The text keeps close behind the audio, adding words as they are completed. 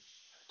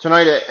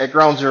Tonight at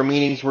Ground Zero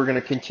Meetings, we're going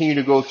to continue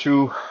to go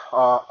through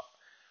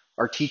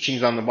our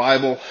teachings on the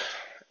Bible,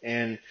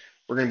 and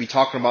we're going to be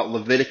talking about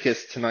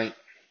Leviticus tonight.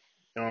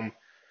 Um,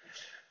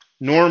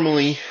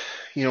 Normally,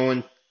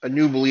 when a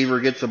new believer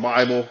gets a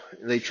Bible,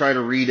 they try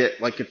to read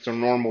it like it's a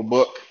normal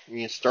book, and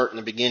you start in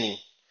the beginning.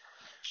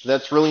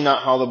 That's really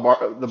not how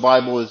the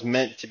Bible is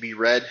meant to be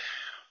read.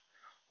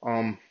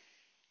 In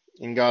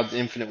God's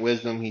infinite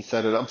wisdom, He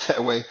set it up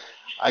that way.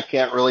 I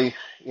can't really,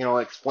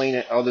 explain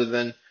it other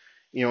than,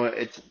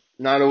 it's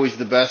not always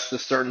the best to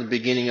start in the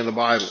beginning of the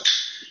Bible.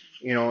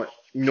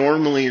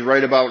 Normally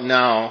right about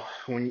now,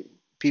 when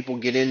people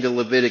get into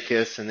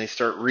Leviticus and they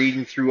start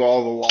reading through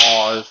all the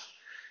laws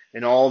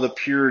and all the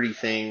purity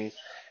things,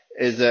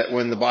 is that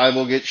when the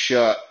Bible gets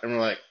shut and we're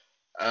like,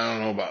 I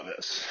don't know about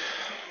this.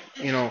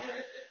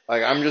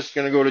 Like, I'm just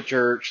going to go to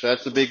church.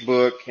 That's a big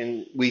book.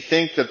 And we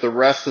think that the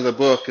rest of the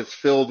book is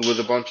filled with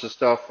a bunch of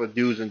stuff with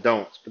do's and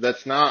don'ts. But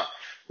that's not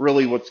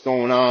really what's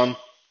going on.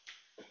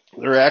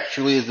 There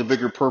actually is a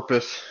bigger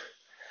purpose.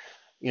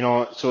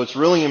 So it's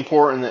really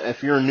important that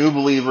if you're a new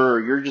believer or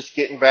you're just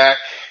getting back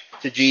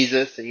to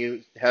Jesus and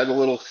you had a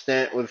little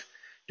stint with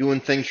doing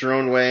things your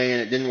own way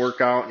and it didn't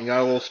work out and you got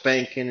a little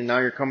spanking and now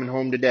you're coming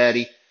home to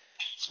daddy,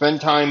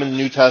 spend time in the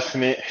New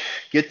Testament,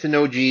 get to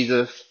know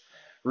Jesus,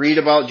 read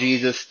about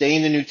Jesus, stay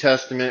in the New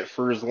Testament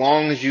for as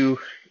long as you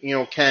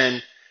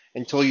can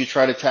until you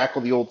try to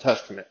tackle the Old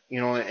Testament.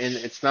 And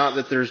it's not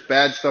that there's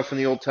bad stuff in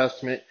the Old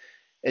Testament.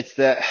 It's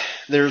that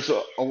there's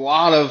a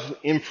lot of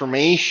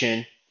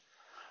information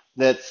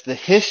that's the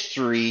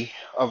history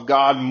of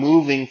God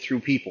moving through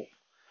people.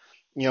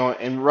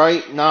 And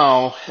right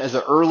now, as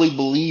an early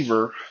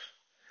believer,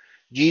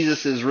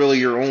 Jesus is really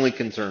your only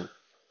concern.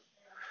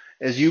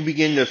 As you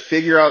begin to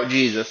figure out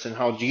Jesus and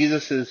how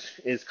Jesus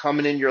is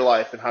coming into your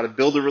life and how to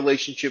build a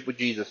relationship with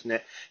Jesus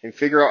and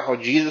figure out how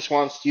Jesus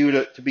wants you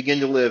to begin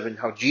to live and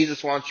how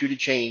Jesus wants you to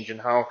change and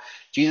how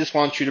Jesus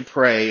wants you to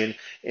pray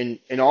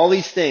and all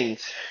these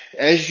things,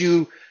 as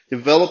you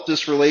develop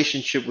this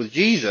relationship with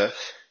Jesus,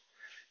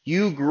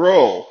 you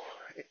grow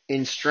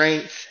in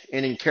strength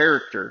and in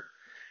character.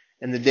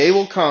 And the day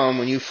will come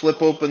when you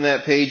flip open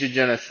that page of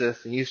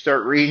Genesis and you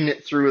start reading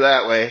it through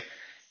that way,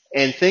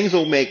 and things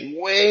will make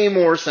way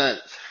more sense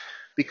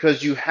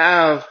because you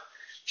have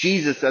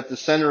Jesus at the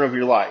center of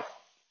your life.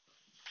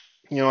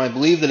 I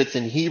believe that it's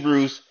in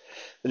Hebrews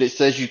that it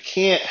says you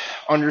can't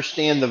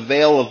understand the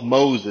veil of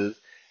Moses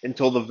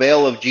until the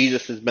veil of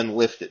Jesus has been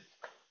lifted.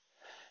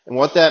 And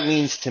what that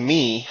means to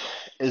me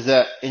is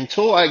that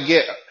until I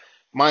get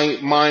my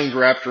mind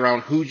wrapped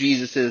around who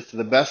Jesus is to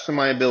the best of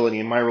my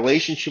ability and my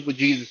relationship with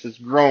Jesus is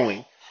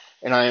growing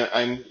and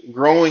I'm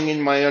growing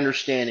in my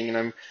understanding and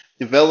I'm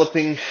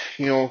developing,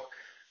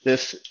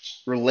 this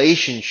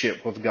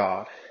relationship with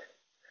God,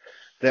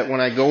 that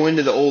when I go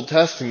into the Old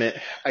Testament,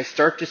 I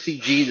start to see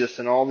Jesus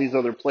in all these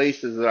other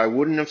places that I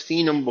wouldn't have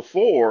seen him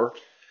before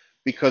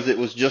because it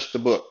was just a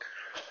book.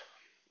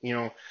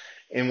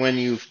 And when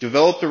you've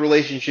developed a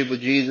relationship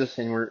with Jesus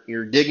and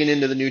you're digging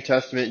into the New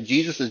Testament,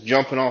 Jesus is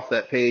jumping off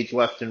that page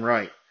left and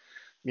right.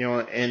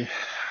 And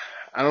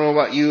I don't know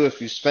about you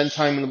if you spend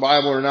time in the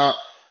Bible or not,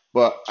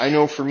 but I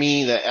know for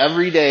me that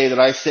every day that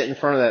I sit in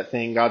front of that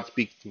thing, God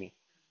speaks to me.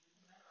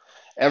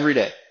 Every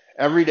day.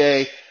 Every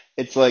day,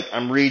 it's like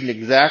I'm reading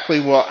exactly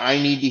what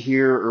I need to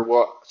hear or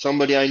what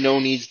somebody I know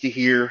needs to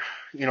hear,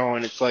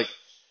 and it's like,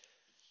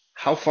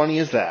 how funny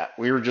is that?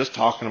 We were just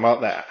talking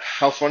about that.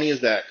 How funny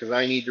is that? Because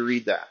I need to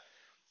read that.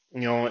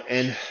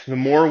 And the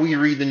more we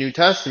read the New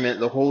Testament,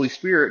 the Holy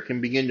Spirit can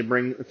begin to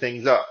bring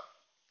things up.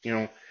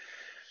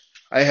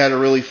 I had a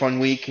really fun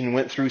week and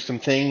went through some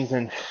things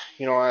and,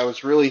 I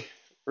was really,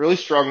 really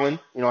struggling.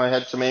 I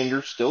had some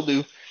anger, still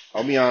do,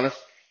 I'll be honest.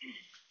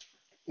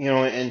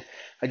 And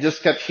I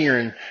just kept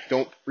hearing,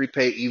 don't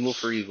repay evil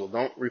for evil.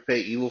 Don't repay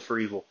evil for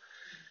evil.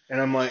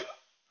 And I'm like,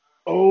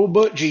 oh,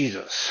 but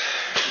Jesus,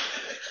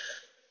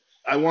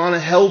 I want to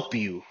help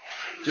you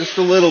just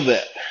a little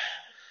bit.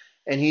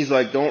 And he's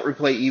like, don't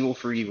repay evil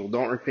for evil.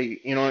 Don't repay,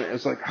 and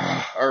it's like,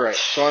 oh, all right.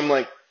 So I'm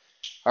like,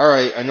 all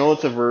right, I know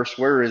it's a verse.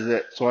 Where is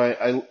it? So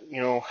I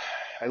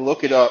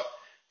look it up.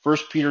 1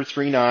 Peter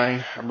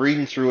 3:9. I'm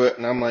reading through it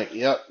and I'm like,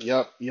 yep.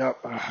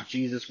 Oh,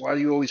 Jesus, why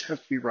do you always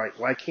have to be right?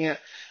 Why can't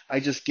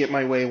I just get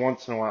my way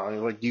once in a while? And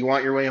he's like, do you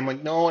want your way? I'm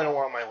like, no, I don't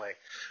want my way.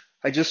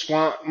 I just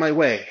want my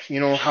way. You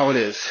know how it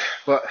is.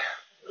 But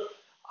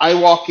I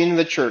walk into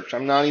the church.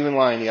 I'm not even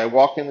lying to you. I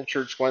walk in the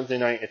church Wednesday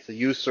night. It's a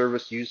youth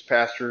service, youth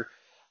pastor.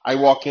 I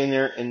walk in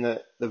there and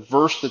the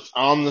verse that's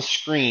on the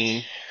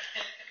screen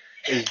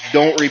is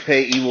don't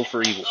repay evil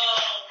for evil.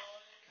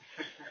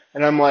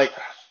 And I'm like,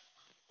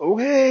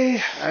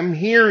 okay, I'm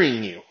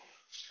hearing you.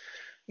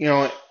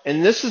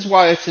 And this is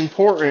why it's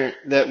important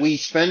that we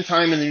spend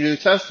time in the New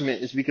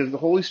Testament, is because the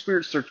Holy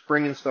Spirit starts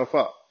bringing stuff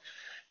up.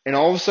 And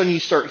all of a sudden you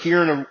start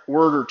hearing a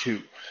word or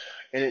two.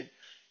 And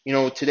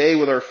today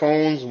with our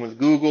phones and with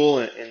Google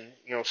and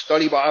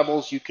study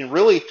Bibles, you can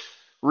really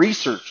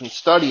research and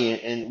study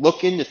and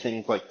look into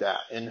things like that.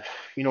 And,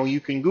 you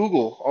can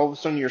Google, all of a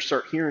sudden you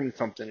start hearing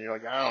something and you're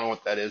like, I don't know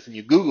what that is. And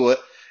you Google it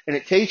and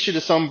it takes you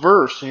to some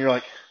verse and you're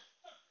like,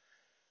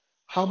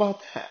 How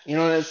about that?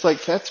 It's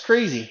like, that's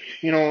crazy.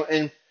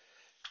 And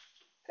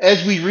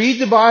as we read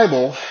the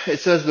Bible,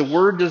 it says the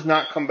word does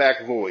not come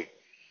back void.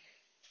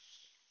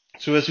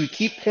 So as we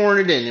keep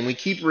pouring it in and we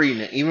keep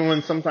reading it, even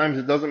when sometimes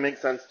it doesn't make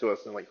sense to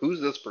us, and like,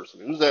 who's this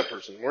person? Who's that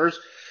person? Where's,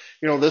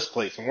 this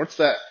place? And what's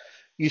that?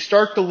 You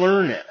start to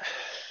learn it.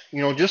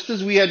 Just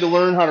as we had to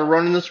learn how to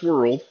run in this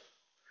world,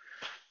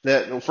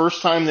 that the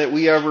first time that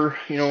we ever,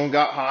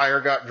 got high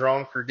or got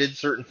drunk or did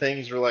certain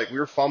things, we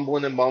were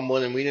fumbling and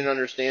bumbling and we didn't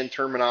understand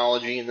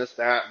terminology and this,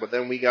 that, but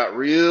then we got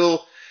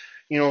real,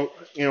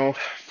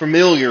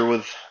 familiar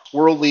with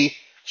worldly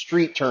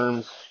street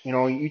terms.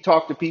 You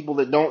talk to people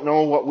that don't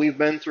know what we've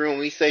been through and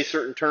we say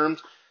certain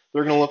terms,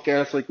 they're going to look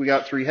at us like we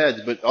got three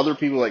heads, but other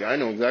people are like, I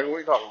know exactly what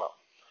you're talking about.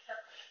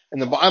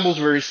 And the Bible's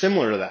very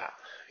similar to that.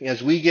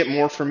 As we get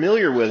more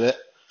familiar with it,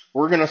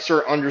 we're going to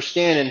start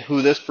understanding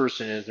who this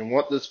person is and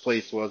what this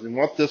place was and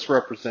what this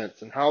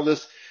represents and how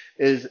this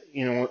is,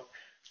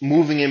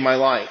 moving in my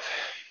life.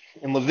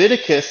 And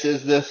Leviticus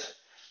is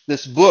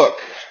this book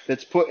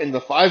that's put in the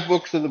 5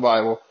 books of the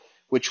Bible,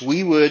 which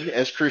we would,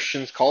 as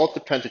Christians, call it the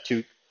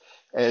Pentateuch.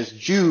 As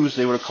Jews,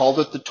 they would have called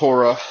it the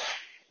Torah.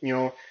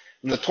 And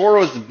the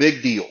Torah is the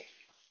big deal.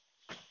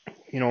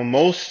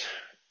 Most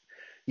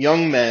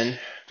young men,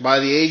 by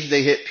the age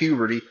they hit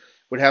puberty,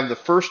 would have the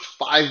first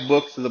 5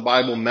 books of the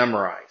Bible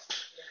memorized.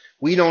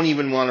 We don't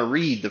even want to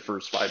read the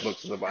first 5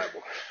 books of the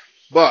Bible.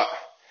 But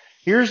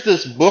here's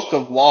this book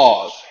of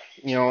laws,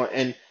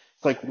 and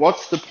it's like,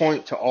 what's the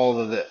point to all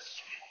of this?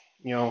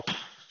 The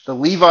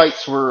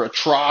Levites were a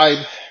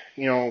tribe,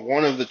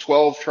 one of the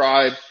 12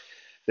 tribes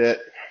that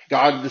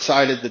God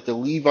decided that the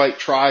Levite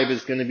tribe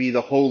is going to be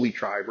the holy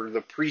tribe or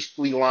the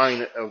priestly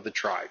line of the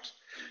tribes.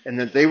 And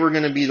that they were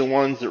going to be the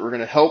ones that were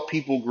going to help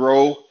people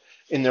grow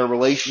in their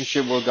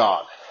relationship with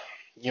God.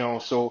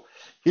 So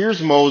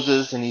here's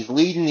Moses and he's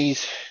leading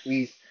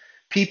these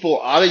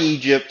people out of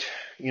Egypt.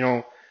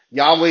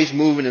 Yahweh's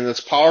moving in this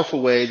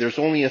powerful way. There's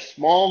only a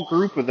small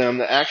group of them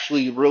that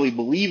actually really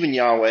believe in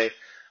Yahweh.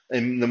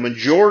 And the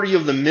majority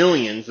of the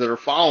millions that are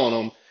following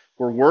them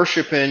were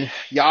worshiping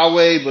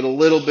Yahweh, but a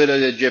little bit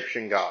of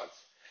Egyptian gods.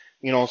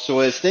 So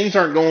as things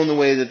aren't going the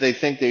way that they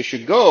think they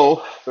should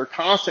go, they're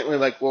constantly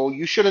like, well,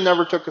 you should have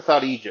never took us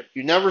out of Egypt.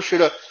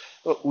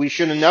 We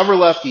should have never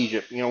left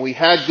Egypt. We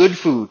had good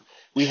food.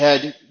 We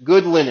had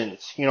good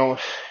linens,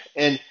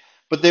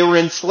 but they were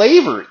in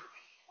slavery.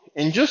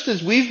 And just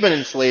as we've been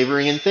in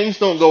slavery and things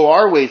don't go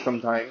our way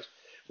sometimes,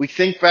 we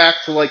think back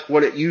to like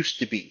what it used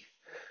to be.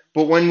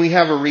 But when we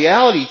have a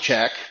reality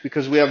check,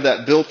 because we have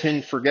that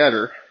built-in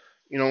forgetter,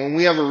 when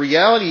we have a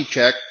reality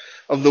check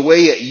of the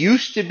way it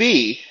used to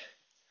be,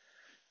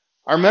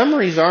 our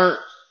memories aren't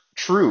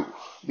true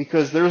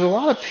because there's a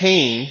lot of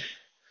pain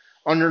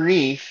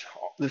underneath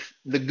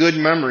the good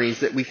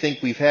memories that we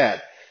think we've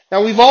had.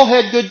 Now, we've all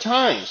had good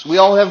times. We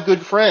all have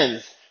good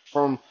friends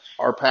from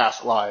our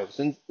past lives.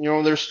 And,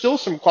 there's still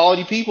some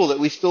quality people that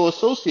we still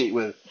associate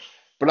with.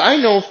 But I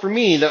know for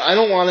me that I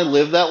don't want to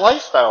live that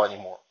lifestyle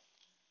anymore.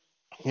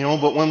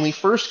 But when we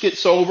first get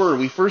sober or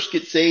we first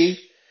get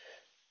saved,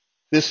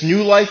 this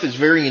new life is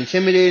very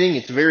intimidating.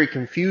 It's very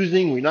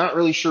confusing. We're not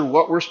really sure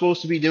what we're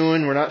supposed to be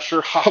doing. We're not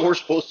sure how we're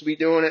supposed to be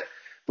doing it.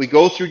 We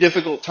go through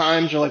difficult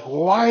times. You're like,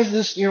 well, why is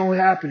this,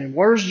 happening?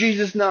 Where's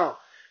Jesus now?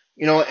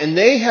 And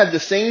they had the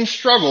same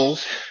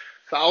struggles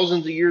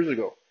thousands of years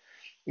ago.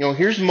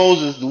 Here's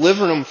Moses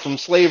delivering them from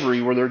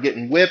slavery where they're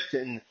getting whipped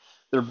and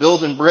they're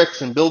building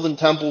bricks and building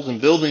temples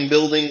and building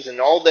buildings and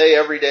all day,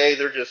 every day,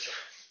 they're just,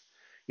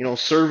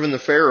 serving the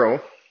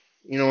Pharaoh,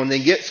 and they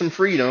get some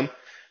freedom,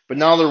 but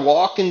now they're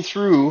walking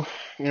through,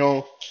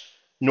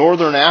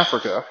 northern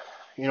Africa,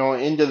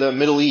 into the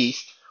Middle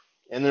East,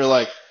 and they're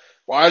like,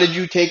 why did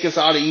you take us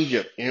out of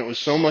Egypt? And it was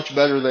so much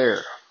better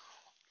there.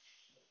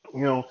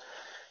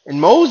 And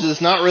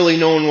Moses, not really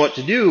knowing what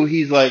to do,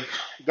 he's like,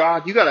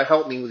 God, you got to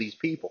help me with these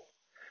people.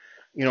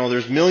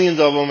 There's millions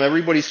of them.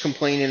 Everybody's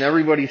complaining.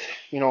 Everybody's,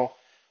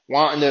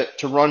 wanting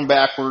to run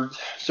backwards.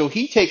 So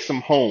he takes them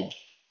home.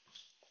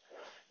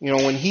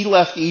 When he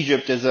left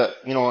Egypt as a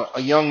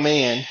young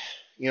man,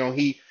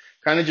 he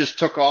kind of just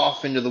took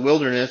off into the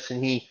wilderness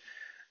and he,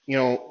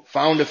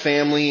 found a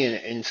family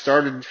and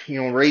started,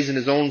 raising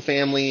his own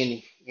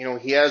family. And,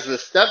 he has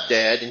this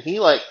stepdad and he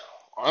like,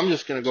 I'm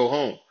just going to go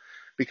home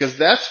because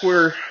that's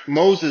where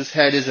Moses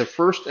had his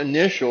first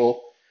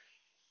initial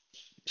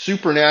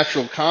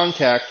supernatural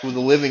contact with the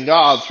living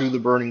God through the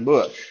burning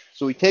bush.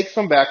 So he takes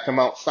them back to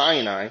Mount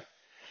Sinai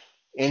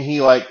and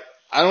he like,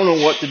 I don't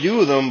know what to do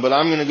with them, but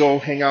I'm going to go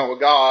hang out with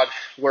God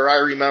where I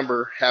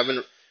remember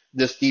having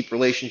this deep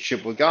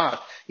relationship with God.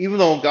 Even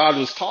though God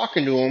was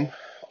talking to him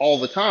all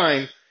the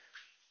time,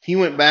 he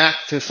went back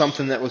to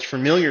something that was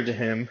familiar to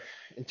him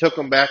and took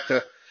him back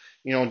to,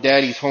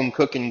 daddy's home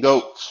cooking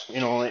goats,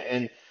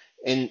 and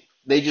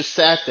they just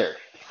sat there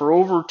for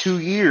over 2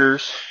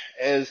 years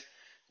as,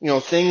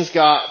 things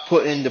got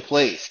put into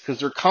place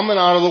because they're coming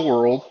out of the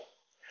world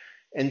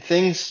and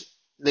things,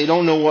 they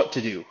don't know what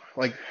to do.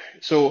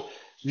 So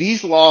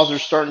these laws are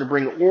starting to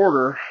bring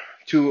order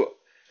to,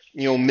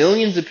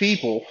 millions of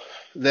people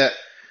that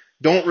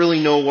don't really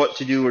know what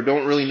to do or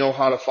don't really know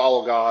how to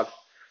follow God.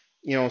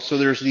 So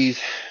there's these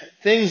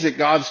things that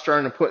God's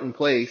trying to put in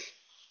place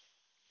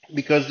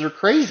because they're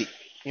crazy.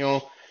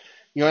 You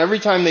know, every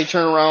time they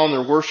turn around,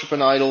 they're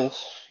worshiping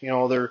idols.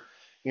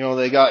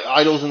 They got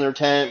idols in their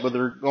tent, but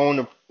they're going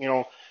to,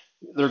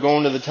 they're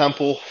going to the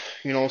temple.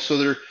 So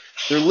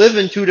they're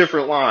living two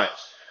different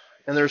lives.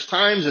 And there's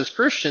times as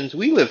Christians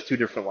we live two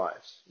different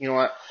lives.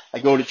 I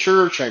go to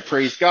church, I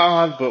praise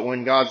God, but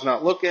when God's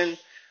not looking,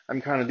 I'm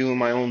kind of doing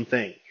my own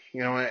thing.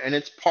 And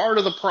it's part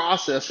of the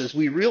process as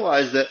we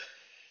realize that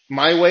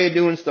my way of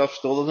doing stuff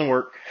still doesn't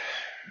work.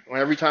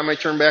 Every time I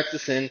turn back to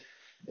sin,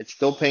 it's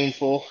still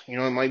painful. It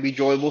might be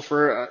enjoyable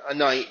for a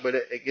night, but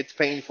it gets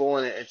painful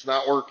and it's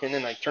not working.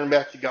 And I turn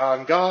back to God,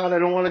 and God, I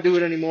don't want to do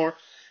it anymore.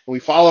 And we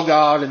follow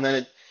God, and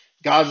then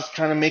God's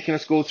kind of making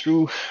us go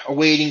through a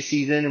waiting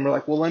season, and we're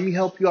like, well, let me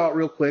help you out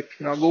real quick,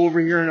 and I'll go over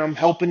here and I'm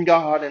helping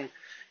God, and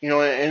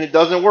and it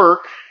doesn't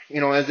work,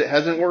 as it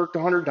hasn't worked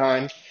 100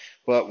 times,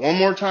 but one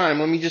more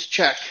time, let me just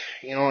check,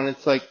 and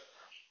it's like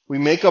we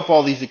make up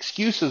all these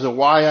excuses of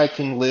why I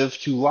can live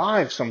two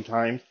lives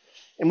sometimes,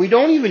 and we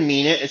don't even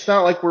mean it. It's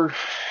not like we're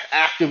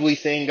actively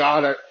saying,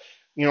 God,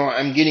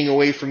 I'm getting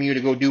away from you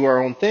to go do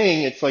our own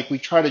thing. It's like we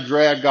try to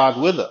drag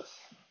God with us,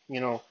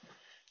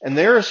 and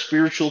they're a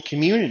spiritual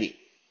community.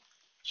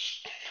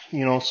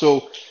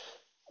 So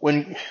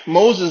when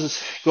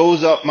Moses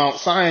goes up Mount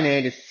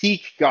Sinai to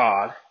seek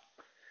God,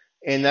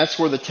 and that's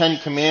where the Ten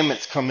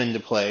Commandments come into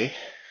play,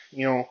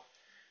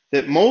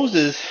 that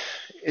Moses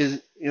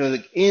is,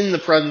 in the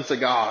presence of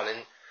God.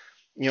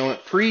 And,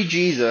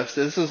 pre-Jesus,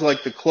 this is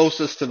like the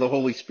closest to the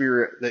Holy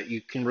Spirit that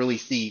you can really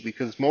see,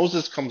 because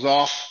Moses comes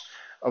off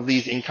of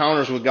these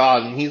encounters with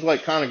God, and he's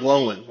like kind of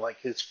glowing,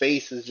 like his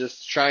face is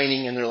just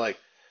shining, and they're like,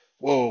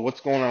 whoa, what's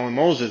going on with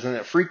Moses? And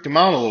it freaked him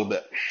out a little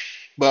bit.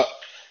 But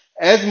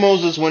as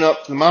Moses went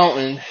up to the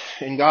mountain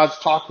and God's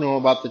talking to him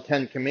about the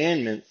Ten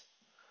Commandments,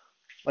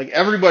 like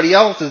everybody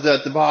else is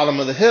at the bottom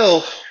of the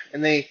hill,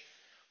 and they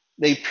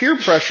peer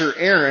pressure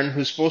Aaron,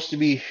 who's supposed to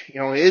be,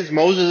 is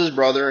Moses'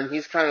 brother, and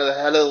he's kind of the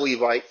head of the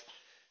Levites,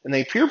 and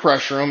they peer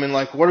pressure him, and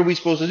like, what are we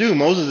supposed to do?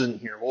 Moses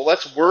isn't here. Well,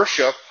 let's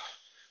worship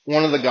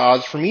one of the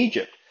gods from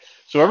Egypt.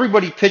 So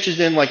everybody pitches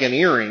in like an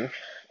earring,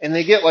 and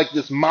they get like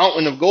this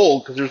mountain of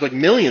gold, because there's like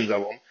millions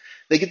of them.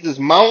 They get this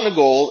mountain of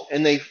gold,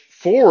 and they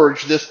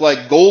forge this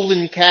like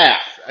golden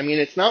calf. I mean,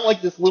 it's not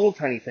like this little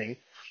tiny thing.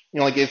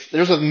 Like if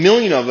there's a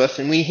million of us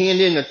and we hand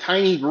in a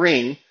tiny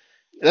ring,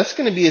 that's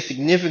going to be a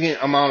significant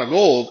amount of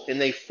gold, and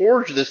they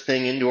forge this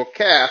thing into a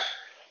calf,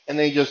 and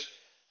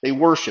they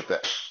worship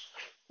it.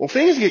 Well,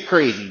 things get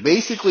crazy.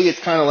 Basically, it's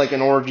kind of like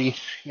an orgy.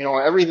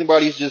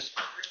 Everybody's just,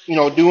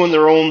 doing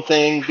their own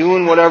thing,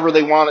 doing whatever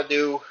they want to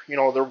do.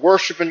 They're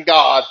worshiping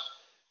God,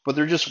 but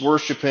they're just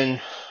worshiping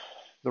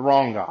the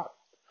wrong God.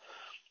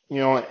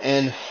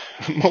 And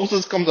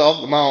Moses comes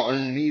off the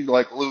mountain and he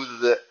like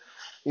loses it.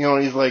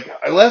 He's like,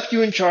 I left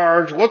you in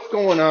charge. What's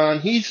going on?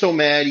 He's so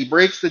mad. He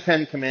breaks the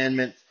Ten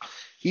Commandments.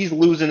 He's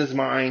losing his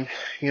mind,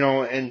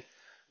 and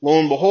lo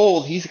and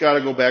behold, he's got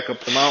to go back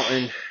up the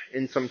mountain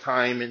in some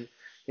time and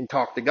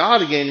talk to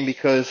God again,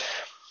 because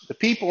the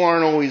people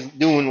aren't always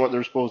doing what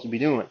they're supposed to be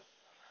doing.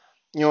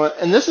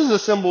 And this is a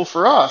symbol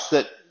for us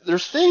that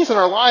there's things in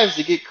our lives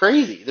that get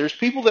crazy. There's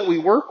people that we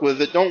work with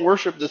that don't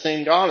worship the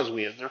same God as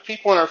we do. There are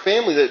people in our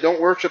family that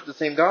don't worship the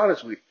same God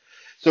as we do.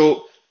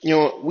 So,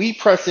 we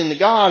press into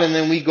God, and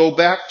then we go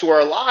back to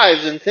our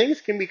lives, and things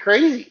can be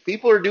crazy.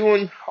 People are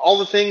doing all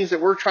the things that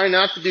we're trying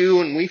not to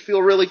do, and we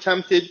feel really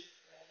tempted.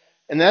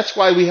 And that's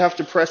why we have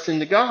to press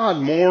into God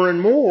more and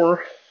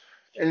more.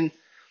 And,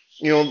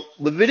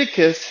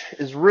 Leviticus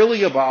is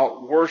really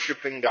about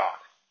worshiping God.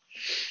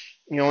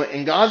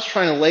 And God's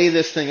trying to lay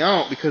this thing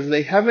out because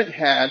they haven't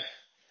had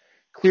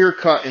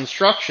clear-cut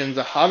instructions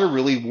of how to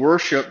really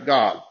worship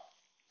God.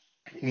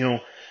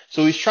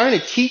 So he's trying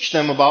to teach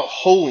them about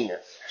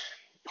holiness.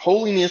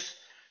 Holiness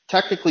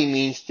technically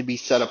means to be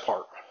set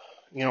apart.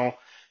 And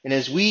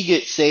as we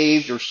get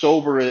saved or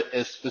sober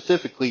as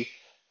specifically,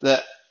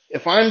 that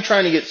if I'm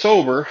trying to get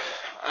sober,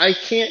 I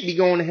can't be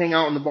going to hang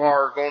out in the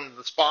bar or going to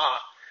the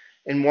spot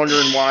and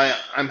wondering why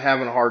I'm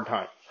having a hard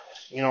time.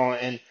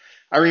 And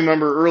I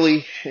remember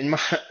early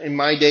in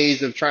my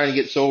days of trying to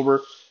get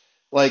sober,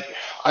 like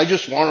I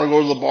just wanted to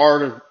go to the bar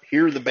to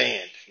hear the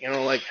band.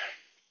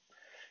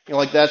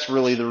 Like that's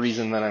really the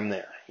reason that I'm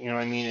there. What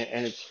I mean?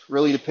 And it's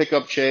really to pick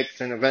up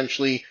chicks and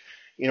eventually,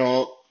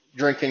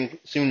 drinking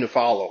soon to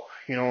follow.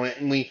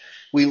 And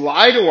we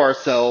lie to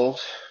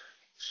ourselves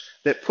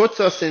that puts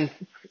us in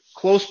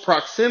close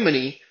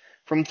proximity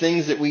from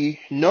things that we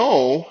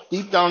know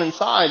deep down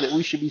inside that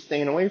we should be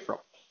staying away from.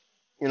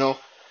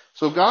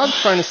 So God's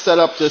trying to set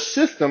up this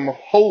system of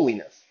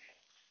holiness.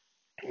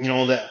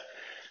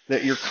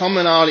 That you're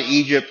coming out of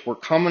Egypt, we're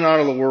coming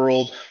out of the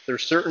world.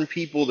 There's certain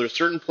people, there's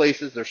certain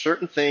places, there's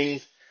certain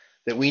things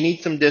that we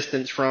need some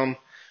distance from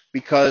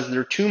because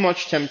they're too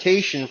much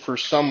temptation for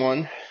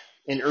someone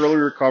in early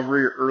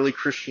recovery or early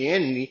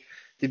Christianity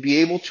to be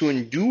able to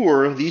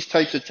endure these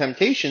types of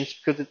temptations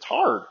because it's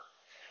hard.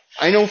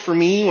 I know for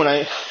me, when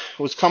I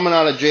was coming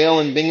out of jail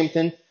in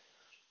Binghamton,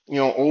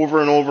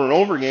 over and over and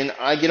over again.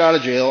 I get out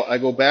of jail. I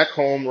go back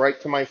home, right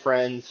to my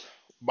friends.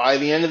 By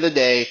the end of the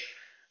day,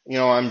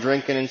 I'm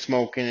drinking and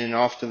smoking and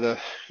off to the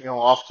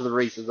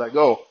races I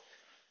go.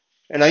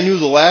 And I knew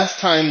the last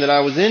time that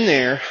I was in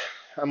there,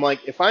 I'm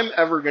like, if I'm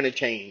ever going to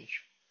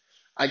change,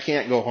 I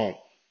can't go home.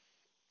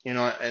 And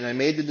I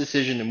made the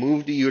decision to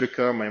move to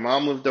Utica. My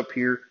mom lived up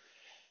here,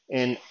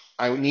 and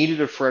I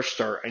needed a fresh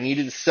start. I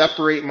needed to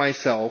separate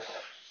myself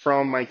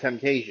from my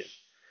temptation.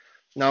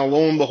 Now,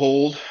 lo and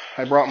behold,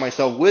 I brought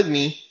myself with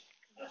me,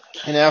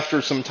 and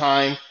after some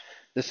time,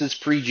 this is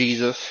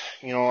pre-Jesus,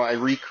 I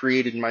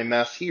recreated my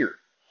mess here.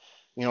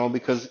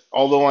 Because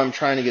although I'm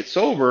trying to get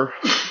sober,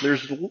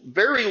 there's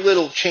very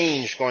little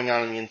change going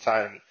on the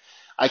inside of me.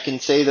 I can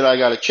say that I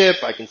got a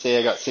chip. I can say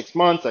I got 6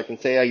 months. I can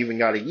say I even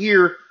got a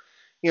year.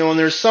 And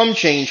there's some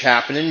change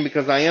happening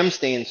because I am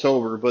staying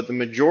sober, but the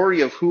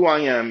majority of who I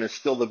am is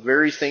still the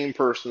very same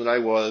person that I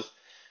was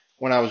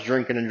when I was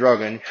drinking and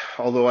drugging.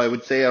 Although I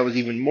would say I was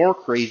even more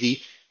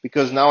crazy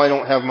because now I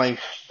don't have my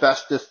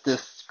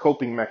bestest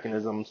coping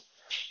mechanisms,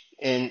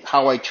 and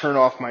how I turn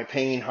off my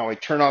pain, how I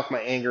turn off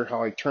my anger,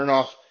 how I turn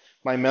off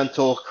my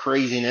mental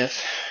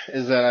craziness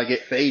is that I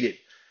get faded,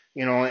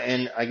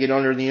 and I get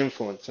under the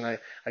influence, and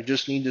I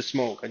just need to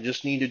smoke. I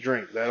just need to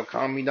drink. That'll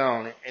calm me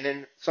down. And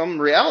in some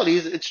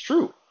realities, it's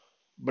true,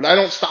 but I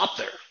don't stop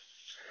there.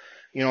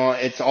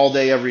 It's all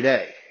day, every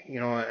day.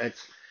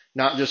 It's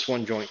not just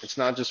one joint. It's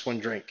not just one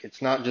drink.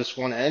 It's not just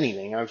one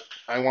anything.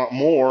 I want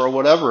more or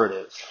whatever it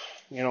is,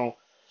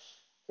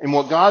 and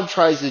what God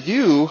tries to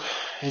do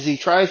is he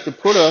tries to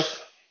put us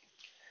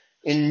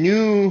in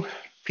new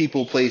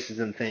people, places,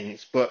 and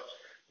things. But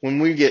when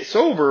we get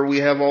sober, we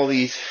have all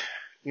these,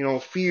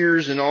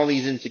 fears and all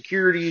these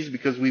insecurities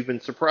because we've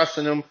been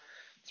suppressing them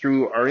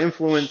through our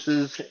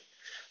influences,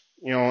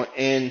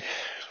 and,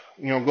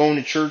 going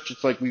to church,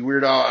 it's like we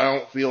weird out. I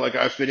don't feel like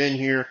I fit in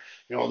here.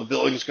 The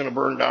building's going to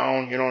burn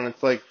down, and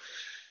it's like,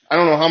 I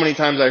don't know how many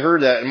times I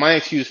heard that. And my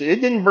excuse,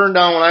 it didn't burn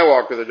down when I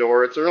walked through the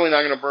door. It's really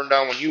not going to burn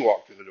down when you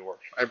walk through the door.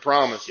 I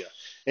promise you.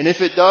 And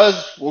if it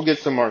does, we'll get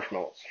some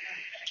marshmallows.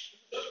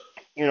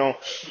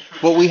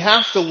 But we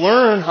have to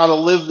learn how to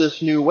live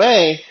this new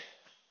way.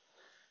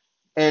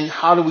 And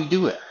how do we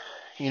do it?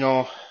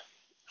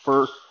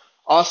 For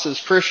us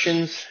as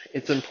Christians,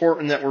 it's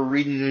important that we're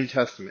reading the New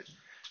Testament.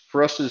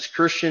 For us as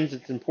Christians,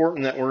 it's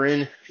important that we're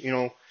in,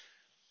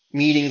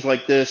 meetings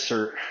like this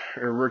or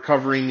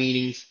recovery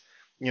meetings.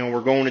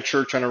 We're going to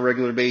church on a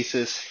regular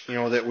basis,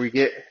 that we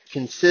get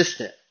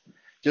consistent.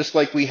 Just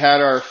like we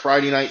had our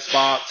Friday night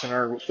spots and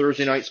our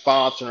Thursday night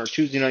spots and our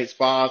Tuesday night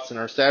spots and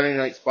our Saturday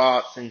night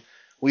spots, and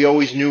we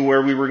always knew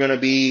where we were going to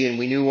be, and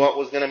we knew what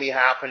was going to be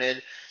happening,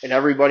 and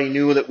everybody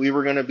knew that we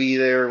were going to be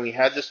there, and we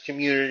had this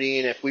community,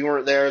 and if we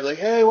weren't there, like,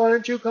 hey, why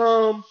don't you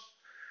come?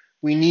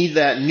 We need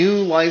that new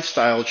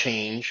lifestyle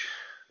change,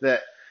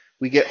 that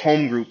we get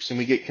home groups and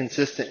we get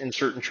consistent in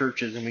certain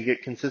churches and we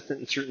get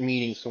consistent in certain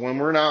meetings. So when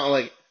we're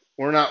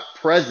not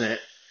present,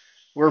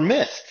 we're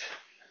missed.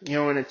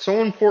 And it's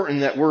so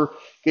important that we're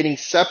getting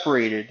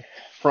separated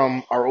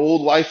from our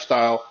old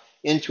lifestyle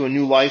into a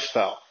new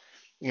lifestyle.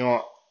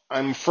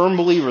 I'm a firm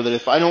believer that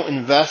if I don't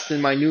invest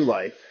in my new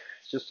life,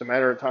 it's just a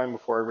matter of time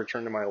before I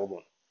return to my old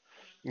one.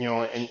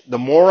 And the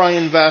more I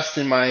invest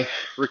in my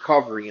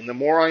recovery, and the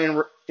more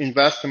I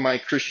invest in my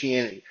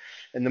Christianity,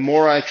 and the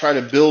more I try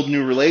to build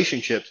new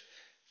relationships,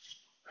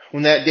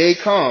 when that day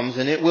comes,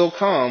 and it will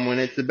come, when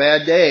it's a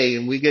bad day,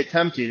 and we get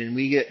tempted, and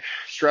we get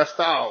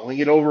stressed out, and we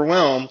get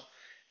overwhelmed,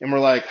 and we're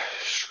like,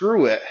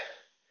 screw it.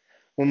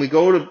 When we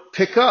go to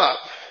pick up,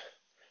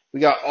 we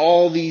got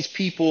all these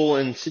people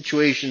and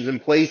situations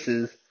and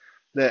places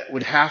that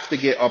would have to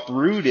get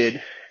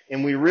uprooted,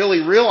 and we really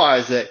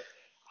realize that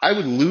I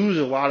would lose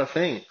a lot of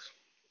things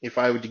if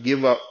I were to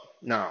give up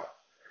now.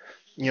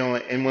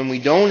 And when we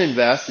don't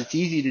invest, it's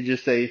easy to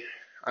just say,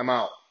 I'm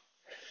out.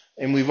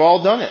 And we've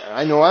all done it.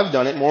 I know I've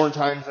done it more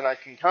times than I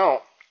can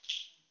count.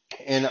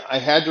 And I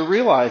had to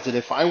realize that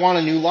if I want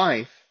a new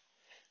life,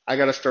 I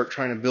got to start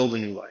trying to build a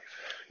new life.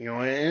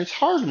 And it's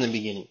hard in the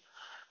beginning.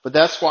 But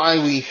that's why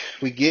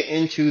we get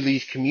into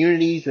these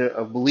communities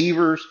of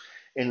believers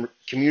and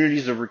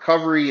communities of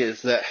recovery,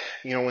 is that,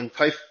 when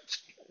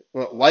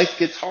life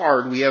gets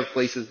hard, we have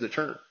places to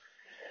turn.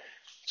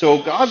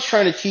 So God's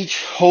trying to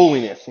teach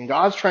holiness, and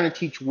God's trying to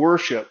teach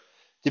worship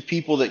to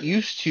people that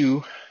used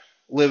to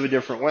live a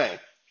different way.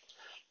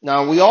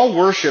 Now, we all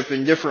worship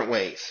in different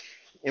ways,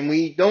 and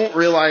we don't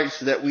realize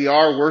that we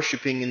are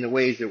worshiping in the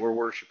ways that we're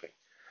worshiping.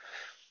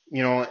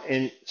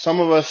 And some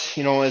of us,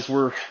 as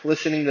we're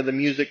listening to the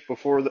music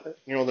before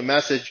the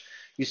message,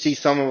 you see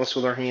some of us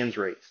with our hands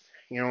raised.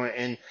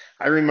 And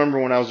I remember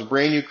when I was a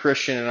brand new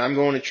Christian and I'm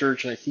going to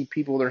church and I see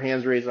people with their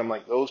hands raised, I'm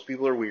like, those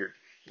people are weird.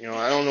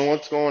 I don't know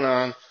what's going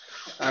on.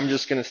 I'm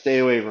just going to stay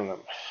away from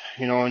them.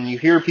 And you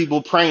hear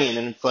people praying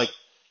and it's like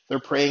they're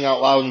praying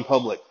out loud in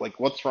public.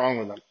 Like, what's wrong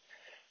with them?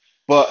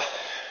 But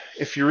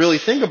if you really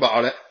think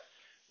about it,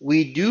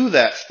 we do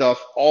that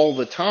stuff all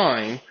the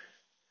time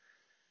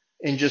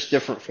in just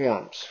different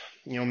forms.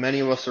 Many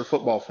of us are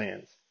football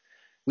fans.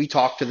 We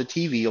talk to the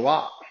TV a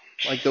lot.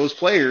 Like, those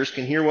players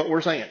can hear what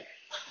we're saying.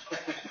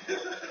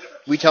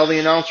 We tell the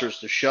announcers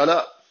to shut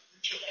up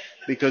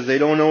because they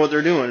don't know what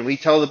they're doing. We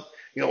tell them,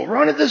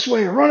 run it this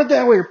way or run it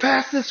that way or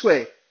pass this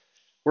way.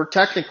 We're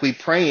technically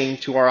praying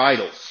to our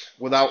idols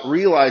without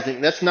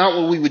realizing that's not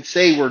what we would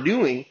say we're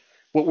doing,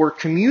 but we're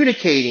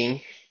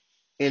communicating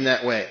in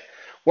that way.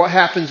 What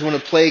happens when a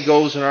play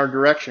goes in our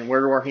direction?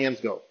 Where do our hands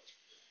go?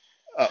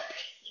 Up.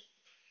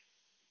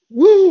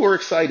 Woo, we're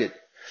excited.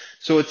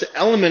 So it's an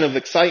element of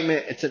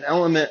excitement. It's an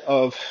element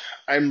of,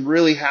 I'm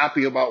really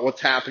happy about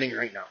what's happening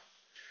right now.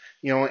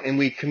 And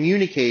we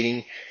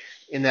communicating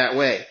in that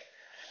way.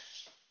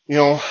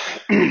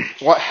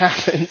 What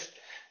happens,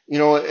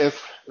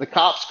 if the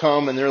cops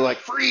come and they're like,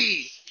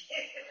 freeze,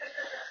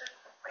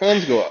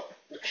 hands go up.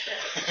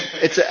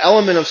 It's an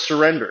element of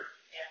surrender.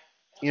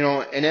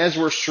 And as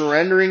we're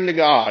surrendering to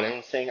God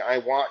and saying, I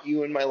want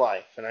you in my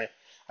life, and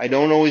I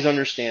don't always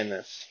understand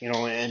this,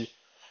 and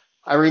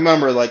I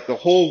remember like the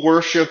whole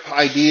worship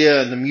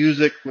idea and the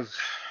music was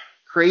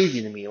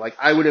crazy to me. Like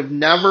I would have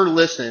never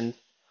listened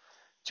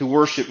to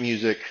worship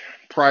music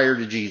prior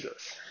to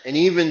Jesus. And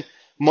even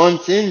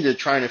months into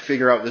trying to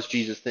figure out this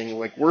Jesus thing,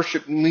 like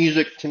worship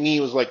music to me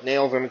was like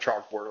nails on a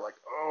chalkboard. Like,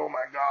 oh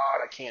my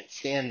God, I can't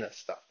stand this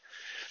stuff.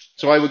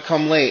 So I would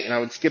come late and I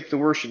would skip the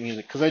worship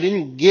music because I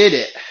didn't get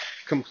it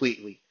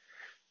completely.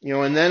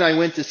 And then I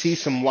went to see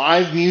some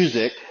live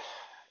music,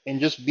 and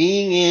just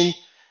being in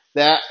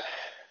that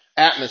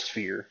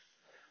atmosphere,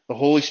 the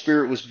Holy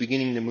Spirit was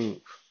beginning to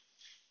move.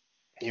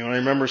 I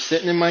remember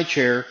sitting in my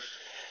chair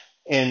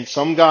and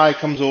some guy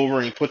comes over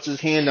and he puts his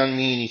hand on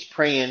me and he's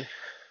praying,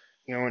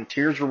 and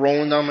tears were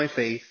rolling down my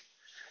face,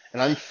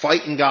 and I'm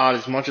fighting God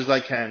as much as I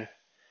can.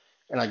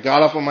 And I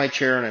got up on my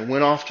chair and I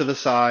went off to the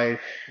side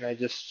and I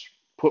just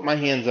put my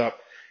hands up,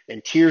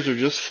 and tears are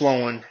just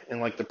flowing, and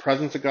like the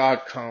presence of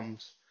God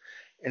comes.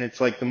 And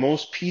it's like the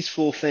most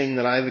peaceful thing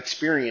that I've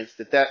experienced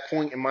at that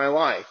point in my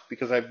life,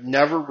 because I've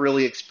never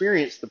really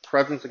experienced the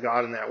presence of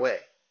God in that way.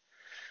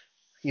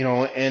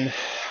 And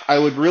I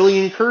would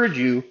really encourage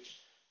you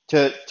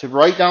to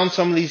write down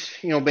some of these,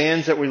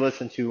 bands that we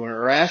listen to,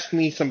 or ask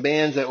me some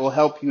bands that will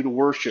help you to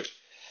worship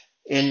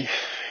and,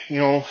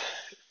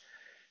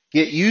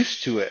 get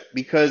used to it,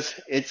 because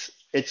it's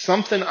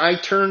something I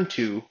turn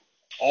to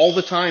all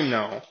the time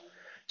now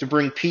to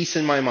bring peace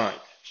in my mind.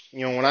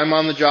 When I'm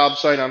on the job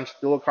site, I'm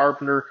still a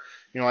carpenter.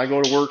 I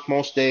go to work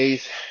most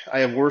days.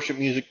 I have worship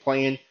music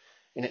playing,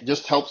 and it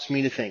just helps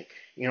me to think.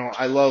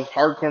 I love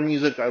hardcore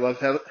music. I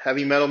love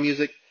heavy metal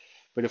music.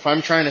 But if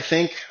I'm trying to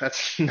think,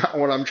 that's not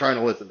what I'm trying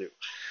to listen to.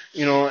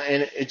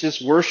 And it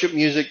just, worship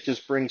music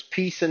just brings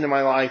peace into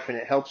my life, and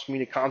it helps me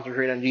to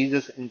concentrate on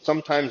Jesus. And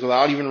sometimes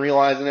without even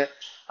realizing it,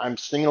 I'm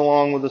singing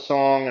along with the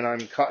song, and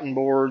I'm cutting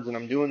boards, and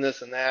I'm doing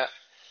this and that.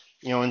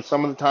 And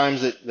some of the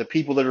times that the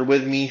people that are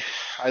with me,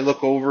 I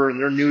look over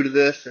and they're new to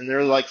this and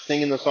they're like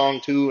singing the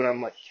song too. And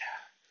I'm like,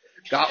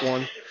 yeah, got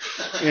one,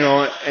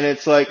 and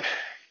it's like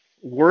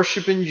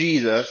worshiping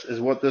Jesus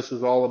is what this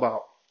is all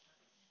about,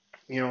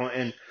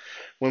 and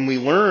when we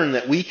learn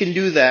that we can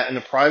do that in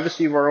the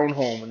privacy of our own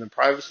home, in the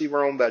privacy of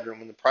our own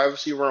bedroom, in the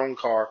privacy of our own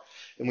car,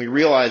 and we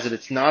realize that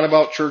it's not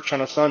about church on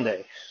a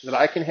Sunday, that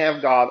I can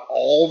have God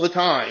all the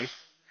time.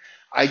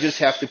 I just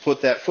have to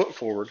put that foot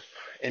forward.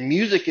 And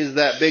music is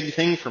that big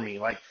thing for me.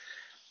 Like,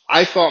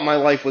 I thought my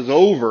life was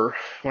over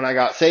when I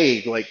got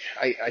saved. Like,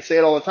 I say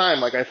it all the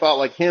time. Like, I thought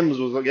like hymns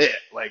was like it.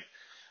 Like,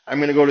 I'm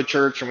going to go to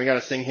church and we got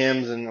to sing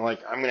hymns, and like,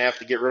 I'm going to have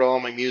to get rid of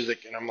all my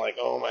music. And I'm like,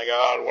 oh my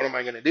God, what am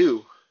I going to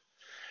do?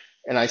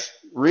 And I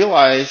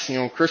realized,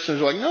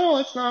 Christians are like, no,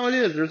 that's not what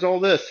it is. There's all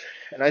this.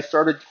 And I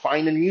started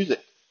finding music.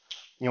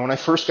 When I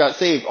first got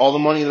saved, all the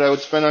money that I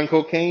would spend on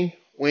cocaine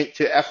went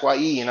to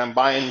FYE, and I'm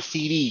buying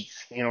CDs,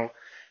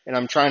 and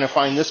I'm trying to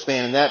find this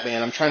band and that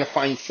band. I'm trying to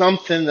find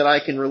something that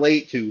I can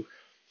relate to,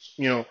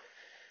 and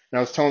I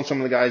was telling some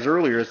of the guys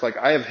earlier, it's like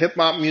I have hip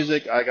hop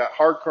music, I got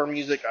hardcore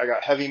music, I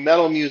got heavy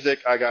metal music,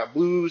 I got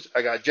blues,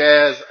 I got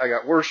jazz, I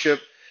got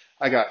worship,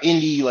 I got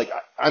indie. Like,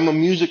 I'm a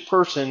music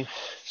person.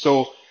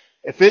 So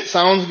if it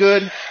sounds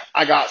good,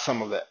 I got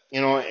some of it,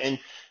 and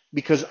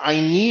because I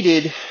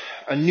needed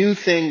a new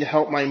thing to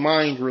help my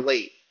mind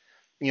relate,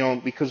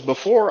 because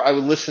before I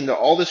would listen to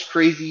all this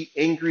crazy,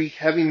 angry,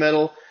 heavy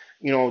metal,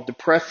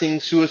 depressing,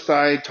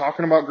 suicide,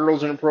 talking about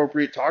girls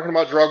inappropriate, talking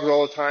about drugs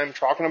all the time,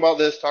 talking about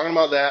this, talking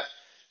about that.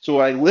 So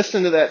I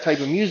listened to that type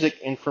of music,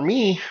 and for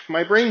me,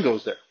 my brain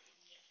goes there.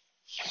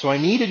 So I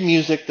needed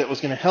music that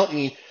was going to help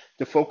me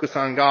to focus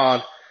on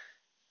God.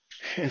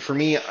 And for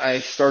me, I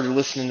started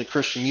listening to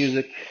Christian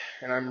music,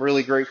 and I'm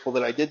really grateful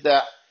that I did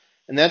that.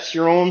 And that's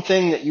your own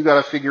thing that you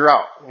got to figure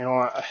out.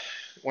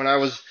 When I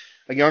was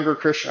a younger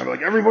Christian, I'm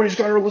like, everybody's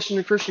got to listen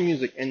to Christian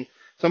music, and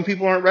some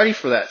people aren't ready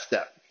for that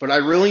step. But I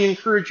really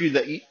encourage you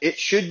that it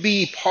should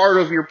be part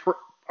of your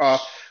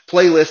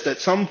playlist at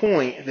some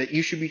point, that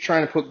you should be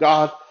trying to put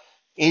God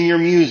in your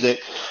music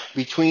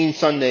between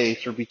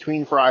Sundays or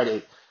between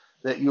Fridays,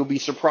 that you'll be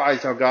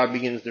surprised how God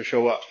begins to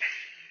show up.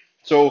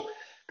 So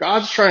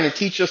God's trying to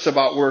teach us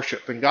about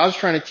worship, and God's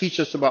trying to teach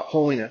us about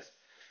holiness.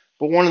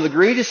 But one of the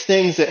greatest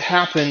things that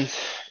happens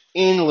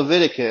in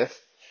Leviticus,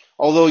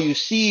 although you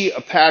see a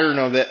pattern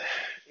of it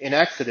in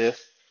Exodus,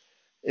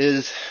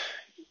 is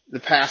the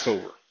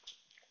Passover.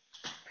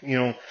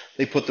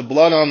 They put the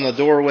blood on the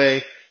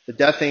doorway, the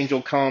death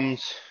angel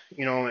comes,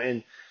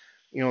 and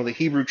the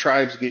Hebrew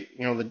tribes get,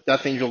 the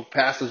death angel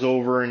passes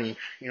over, and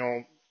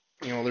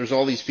there's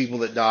all these people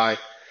that die,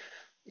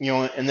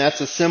 and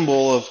that's a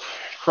symbol of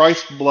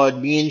Christ's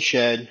blood being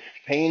shed,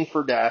 paying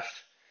for death.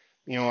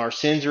 Our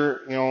sins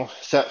are,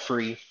 set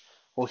free.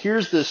 Well,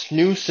 here's this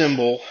new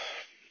symbol,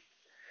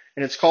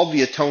 and it's called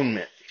the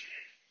atonement.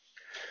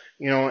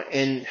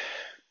 And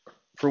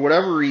for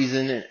whatever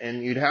reason,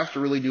 and you'd have to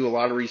really do a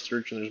lot of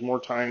research, and there's more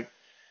time,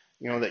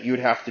 that you would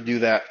have to do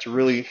that to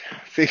really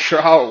figure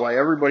out why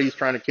everybody's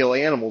trying to kill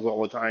animals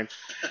all the time,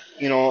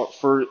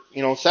 for,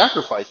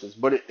 sacrifices.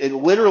 But it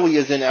literally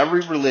is in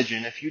every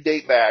religion. If you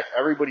date back,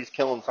 everybody's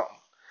killing something.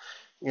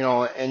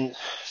 And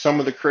some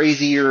of the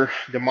crazier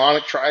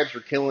demonic tribes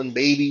are killing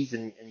babies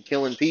and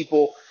killing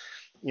people,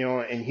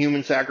 and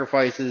human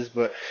sacrifices.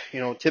 But,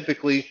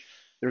 typically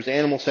there's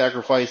animal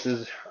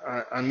sacrifices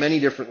on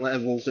many different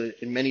levels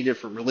in many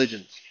different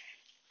religions.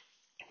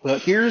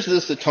 But here's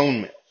this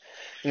atonement.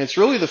 And it's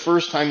really the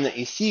first time that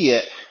you see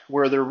it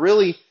where they're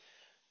really,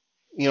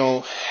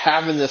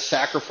 having this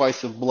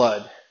sacrifice of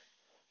blood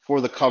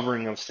for the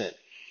covering of sin.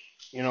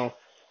 And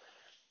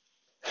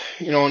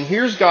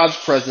here's God's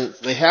presence.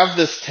 They have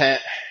this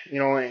tent,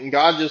 and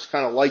God just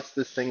kind of lights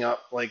this thing up.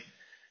 Like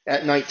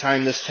at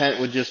nighttime, this tent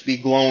would just be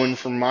glowing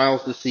from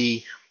miles to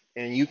sea,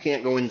 and you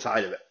can't go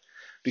inside of it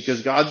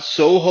because God's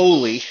so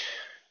holy,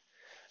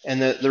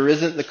 and that there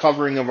isn't the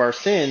covering of our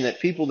sin, that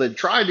people that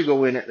tried to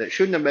go in it that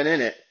shouldn't have been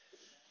in it,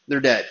 they're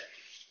dead.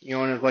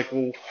 And it's like,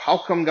 well, how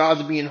come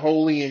God's being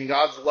holy and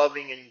God's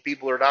loving and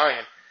people are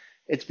dying?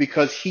 It's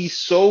because He's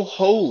so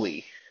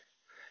holy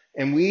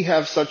and we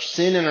have such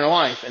sin in our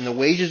life, and the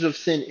wages of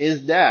sin is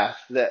death,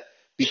 that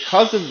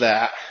because of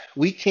that,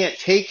 we can't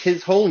take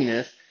His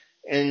holiness,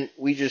 and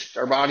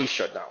our bodies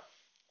shut down.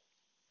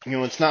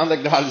 It's not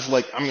that God is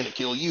like, I'm going to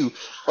kill you.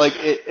 Like,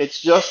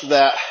 it's just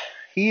that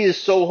He is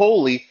so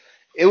holy.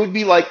 It would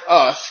be like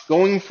us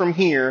going from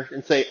here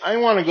and say, I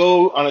want to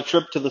go on a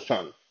trip to the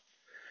sun.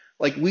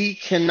 Like, we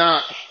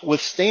cannot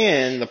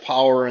withstand the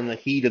power and the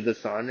heat of the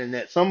sun, and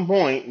at some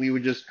point, we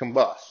would just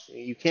combust.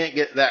 You can't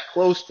get that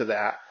close to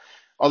that.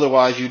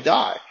 Otherwise you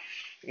die,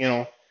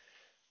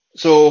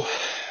 So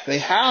they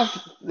have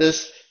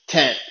this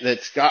tent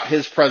that's got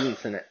His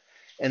presence in it.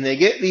 And they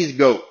get these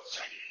goats.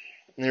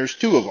 And there's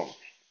two of them.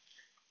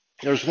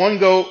 There's one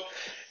goat,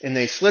 and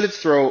they slit its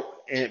throat,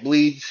 and it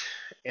bleeds,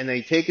 and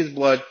they take his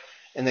blood,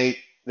 and they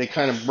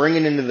kind of bring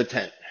it into the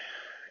tent.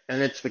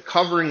 And it's the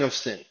covering of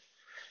sin.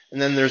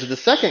 And then there's the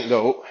second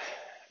goat,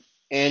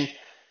 and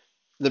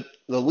the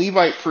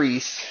Levite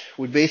priests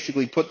would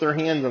basically put their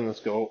hands on this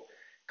goat,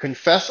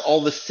 confess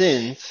all the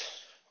sins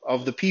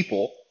of the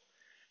people,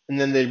 and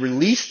then they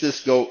release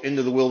this goat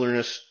into the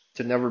wilderness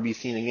to never be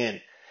seen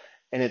again.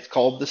 And it's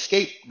called the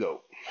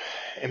scapegoat.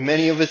 And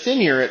many of us in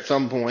here at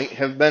some point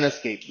have been a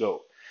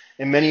scapegoat.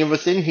 And many of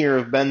us in here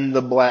have been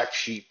the black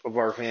sheep of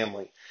our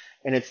family.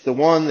 And it's the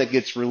one that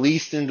gets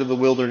released into the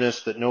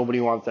wilderness that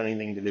nobody wants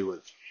anything to do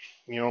with.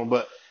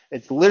 But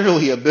it's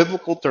literally a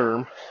biblical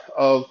term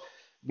of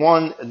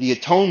one, the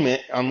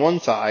atonement on one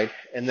side,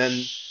 and then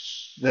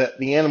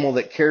the animal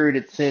that carried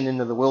its sin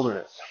into the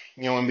wilderness.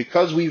 And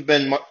because we've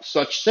been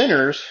such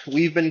sinners,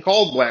 we've been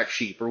called black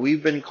sheep, or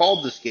we've been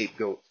called the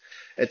scapegoat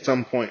at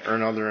some point or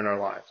another in our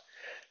lives.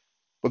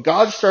 But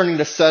God's starting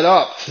to set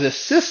up this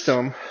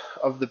system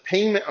of the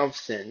payment of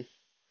sin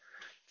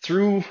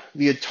through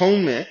the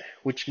atonement,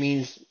 which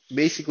means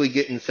basically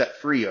getting set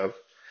free of.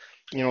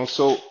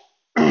 So,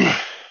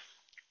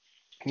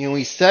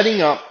 He's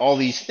setting up all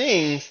these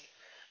things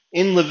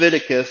in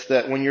Leviticus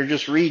that when you're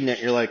just reading it,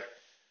 you're like,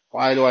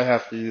 why do I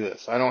have to do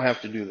this? I don't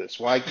have to do this.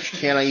 Why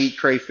can't I eat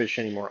crayfish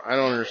anymore? I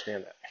don't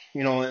understand that.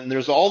 And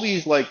there's all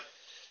these like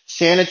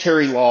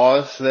sanitary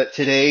laws that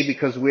today,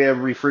 because we have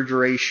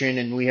refrigeration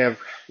and we have,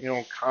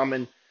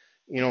 common,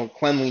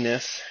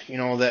 cleanliness,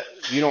 that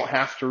you don't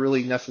have to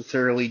really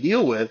necessarily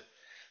deal with.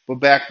 But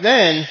back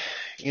then,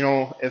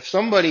 if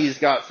somebody's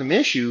got some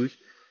issues,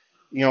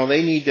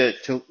 they need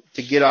to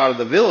get out of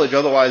the village.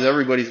 Otherwise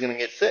everybody's going to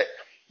get sick.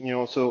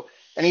 So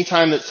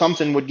anytime that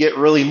something would get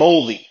really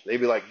moldy, they'd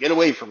be like, get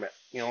away from it.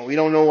 We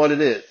don't know what it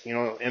is.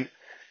 And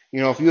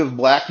if you have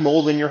black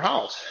mold in your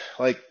house,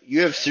 like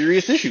you have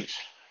serious issues,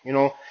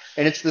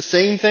 and it's the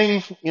same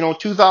thing,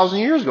 2,000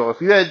 years ago. If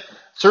you had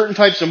certain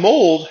types of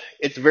mold,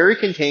 it's very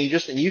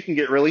contagious and you can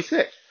get really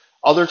sick.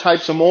 Other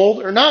types of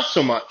mold are not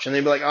so much. And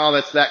they'd be like, oh,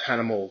 that's that kind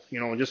of mold,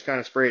 just kind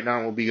of spray it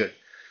down, we'll be good.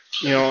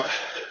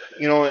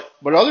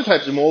 But other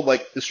types of mold,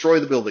 like destroy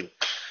the building,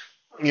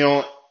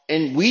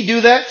 and we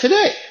do that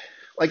today.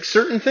 Like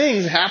certain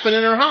things happen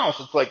in our house.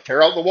 It's like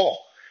tear out the wall.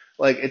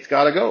 Like it's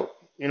gotta go,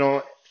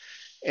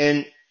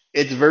 and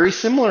it's very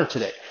similar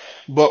today.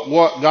 But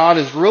what God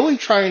is really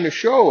trying to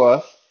show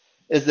us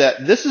is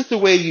that this is the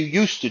way you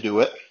used to do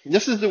it.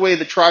 This is the way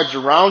the tribes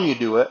around you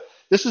do it.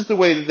 This is the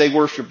way that they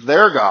worship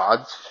their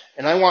gods.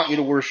 And I want you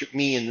to worship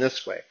me in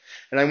this way.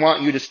 And I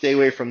want you to stay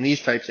away from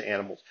these types of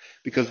animals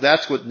because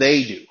that's what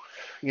they do.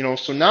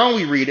 So now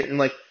we read it and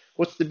like,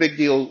 what's the big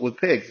deal with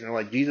pigs? And they're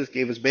like, Jesus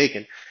gave us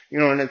bacon.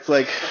 And it's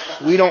like,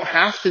 we don't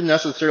have to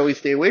necessarily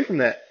stay away from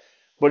that.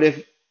 But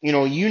if, you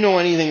know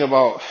anything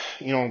about,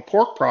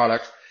 pork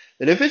products,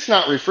 that if it's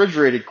not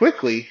refrigerated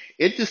quickly,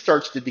 it just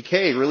starts to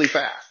decay really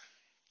fast.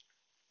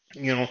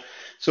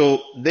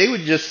 So they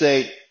would just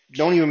say,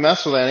 don't even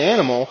mess with that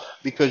animal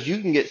because you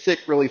can get sick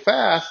really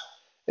fast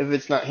if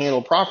it's not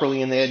handled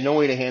properly, and they had no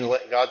way to handle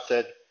it. And God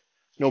said,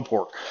 no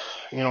pork,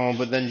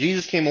 but then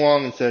Jesus came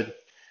along and said,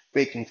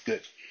 bacon's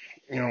good,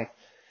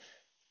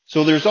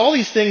 So there's all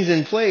these things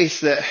in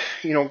place that,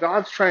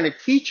 God's trying to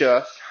teach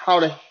us how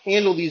to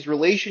handle these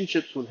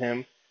relationships with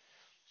Him,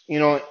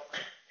 and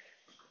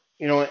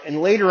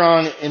later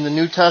on in the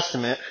New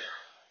Testament,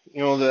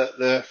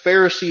 the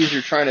Pharisees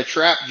are trying to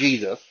trap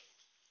Jesus,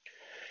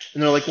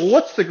 and they're like, well,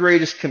 what's the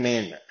greatest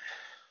commandment?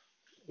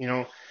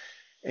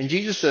 And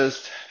Jesus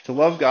says to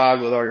love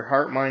God with all your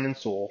heart, mind, and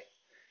soul,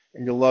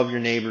 and to love your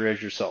neighbor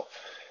as yourself.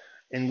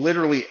 And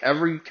literally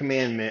every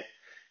commandment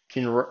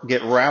can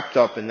get wrapped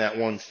up in that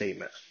one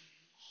statement.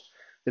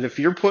 That if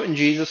you're putting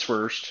Jesus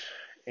first,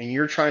 and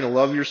you're trying to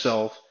love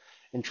yourself,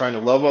 and trying to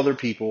love other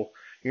people,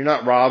 you're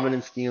not robbing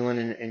and stealing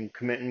and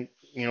committing,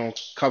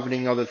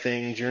 coveting other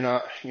things. You're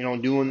not,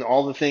 doing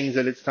all the things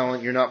that it's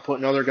telling. You're not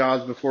putting other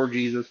gods before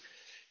Jesus.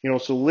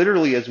 So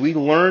literally as we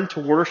learn to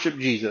worship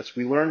Jesus,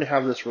 we learn to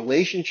have this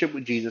relationship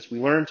with Jesus, we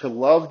learn to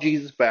love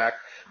Jesus back,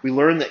 we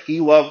learn that He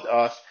loved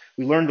us,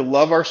 we learn to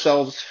love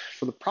ourselves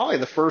for probably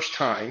the first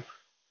time,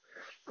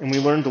 and we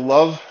learn to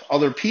love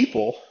other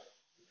people,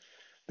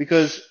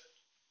 because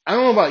I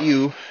don't know about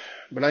you,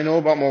 but I know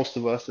about most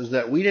of us, is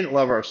that we didn't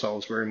love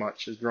ourselves very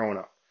much as growing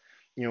up.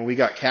 We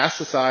got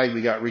cast aside,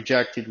 we got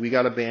rejected, we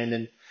got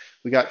abandoned,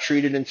 we got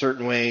treated in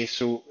certain ways,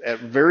 so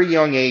at very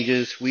young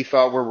ages, we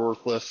thought we're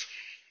worthless.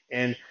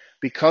 And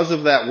because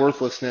of that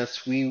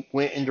worthlessness, we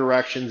went in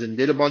directions and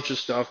did a bunch of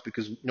stuff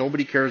because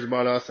nobody cares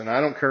about us and I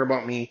don't care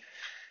about me.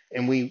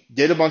 And we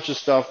did a bunch of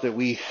stuff that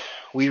we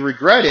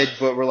regretted,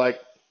 but we're like,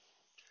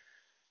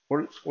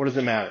 what does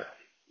it matter?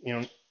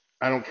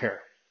 I don't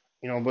care.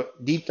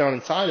 But deep down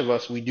inside of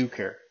us, we do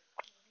care.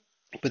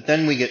 But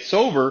then we get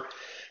sober,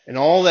 and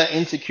all that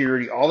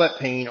insecurity, all that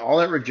pain, all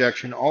that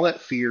rejection, all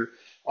that fear,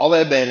 all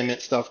that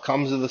abandonment stuff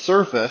comes to the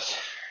surface,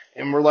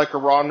 and we're like a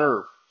raw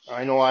nerve.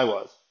 I know I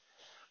was.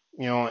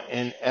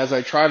 And as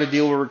I try to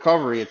deal with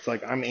recovery, it's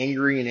like I'm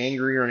angry and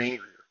angrier and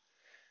angrier.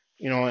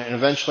 And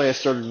eventually I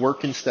started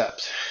working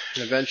steps.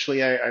 And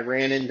eventually I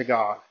ran into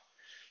God.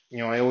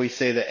 I always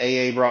say that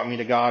AA brought me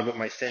to God, but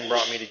my sin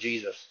brought me to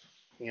Jesus.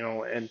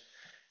 And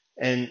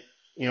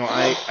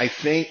I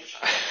think,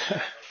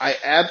 I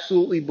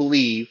absolutely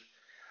believe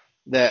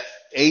that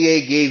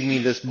AA gave me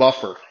this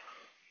buffer,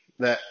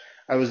 that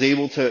I was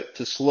able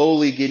to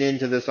slowly get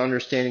into this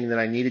understanding that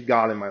I needed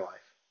God in my life.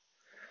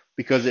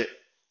 Because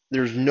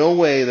there's no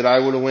way that I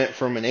would have went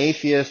from an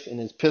atheist and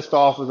as pissed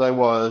off as I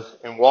was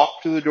and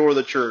walked through the door of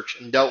the church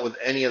and dealt with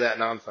any of that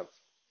nonsense.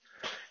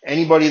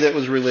 Anybody that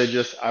was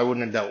religious, I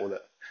wouldn't have dealt with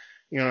it.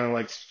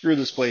 Like, screw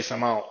this place,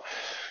 I'm out.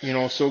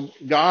 So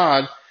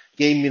God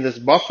gave me this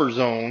buffer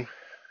zone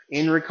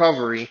in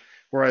recovery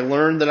where I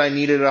learned that I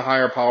needed a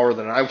higher power,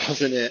 that I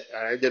wasn't it.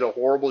 I did a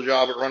horrible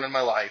job at running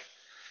my life.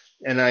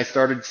 And I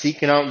started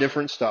seeking out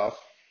different stuff.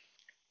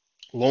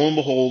 Lo and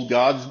behold,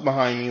 God's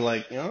behind me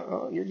like,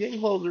 you're getting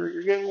closer,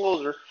 you're getting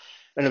closer.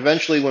 And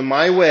eventually when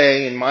my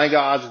way and my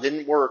gods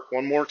didn't work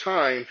one more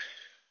time,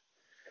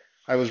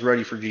 I was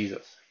ready for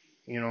Jesus.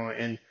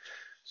 And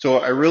so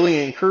I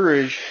really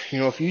encourage,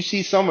 if you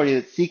see somebody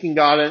that's seeking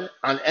God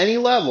on any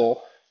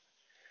level,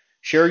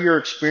 share your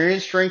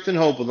experience, strength, and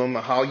hope with them,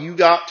 how you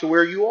got to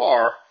where you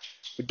are,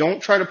 but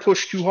don't try to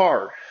push too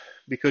hard,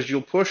 because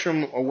you'll push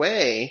them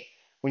away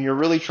when you're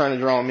really trying to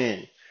draw them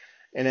in.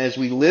 And as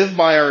we live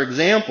by our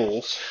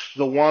examples,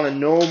 they'll want to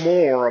know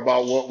more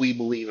about what we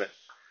believe in.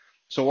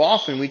 So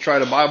often we try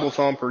to Bible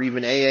thump or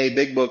even AA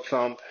big book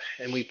thump,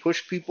 and we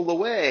push people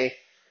away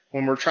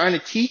when we're trying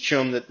to teach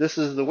them that this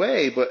is the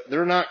way, but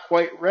they're not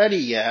quite ready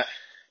yet.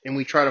 And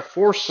we try to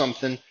force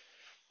something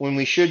when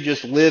we should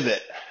just live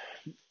it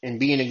and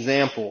be an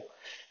example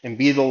and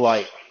be the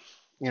light,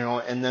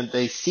 and then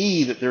they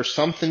see that there's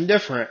something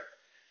different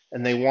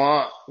and they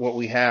want what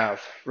we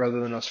have rather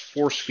than us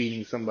force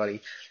feeding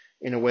somebody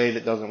in a way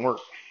that doesn't work.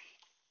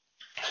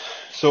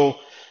 So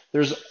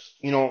there's,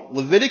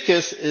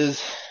 Leviticus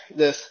is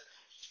this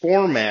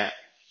format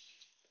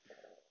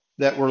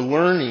that we're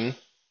learning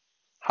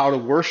how to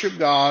worship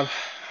God,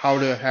 how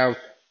to have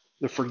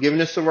the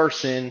forgiveness of our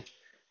sin,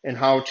 and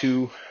how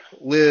to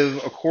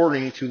live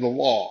according to the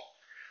law.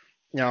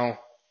 Now,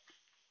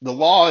 the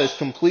law is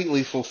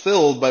completely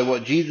fulfilled by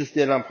what Jesus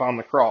did upon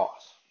the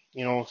cross.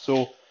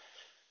 So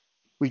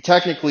we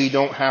technically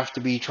don't have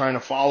to be trying to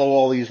follow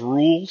all these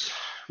rules,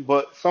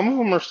 but some of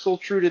them are still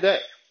true today.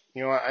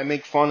 I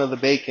make fun of the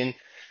bacon,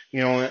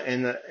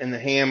 and the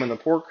ham and the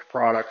pork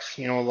products,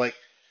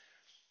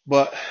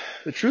 but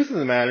the truth of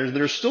the matter is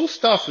there's still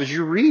stuff, as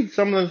you read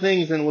some of the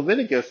things in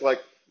Leviticus,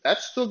 like,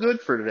 that's still good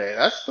for today.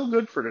 That's still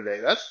good for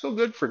today. That's still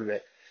good for today.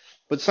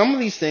 But some of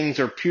these things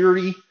are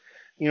purity.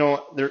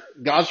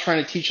 God's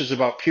trying to teach us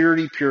about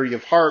purity, purity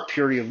of heart,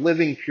 purity of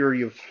living,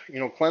 purity of,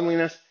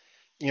 cleanliness.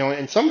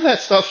 And some of that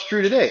stuff's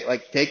true today.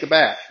 Like, take a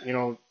bath,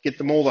 get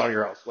the mold out of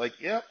your house. Like,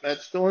 yeah,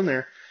 that's still in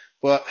there.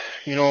 But,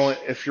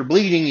 if you're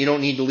bleeding, you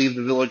don't need to leave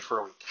the village for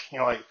a week.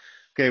 Like,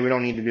 okay, we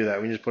don't need to do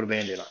that. We just put a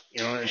Band-Aid on.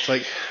 It's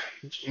like,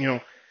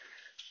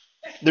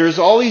 there's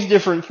all these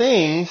different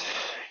things,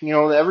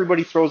 that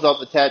everybody throws out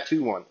the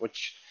tattoo one,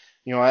 which,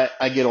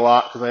 I get a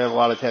lot because I have a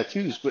lot of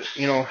tattoos. But,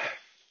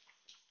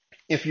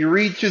 if you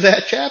read through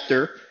that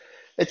chapter,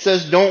 it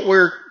says don't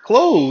wear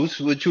clothes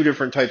with two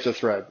different types of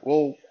thread.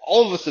 Well,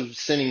 all of us are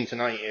sinning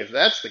tonight if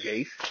that's the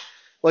case.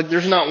 Like,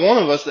 there's not one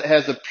of us that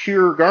has a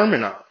pure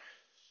garment on.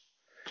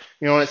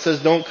 And it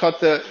says don't cut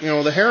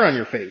the hair on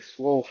your face.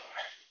 Well,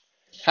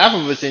 half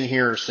of us in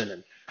here are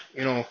sinning.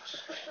 You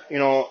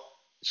know,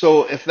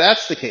 so if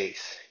that's the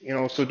case,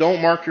 so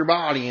don't mark your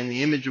body in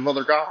the image of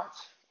other gods.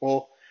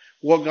 Well,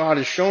 what God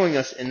is showing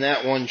us in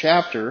that one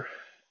chapter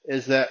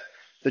is that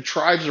the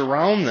tribes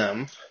around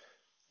them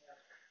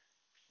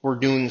were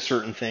doing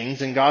certain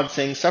things, and God's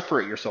saying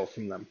separate yourself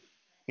from them.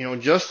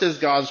 Just as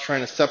God's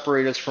trying to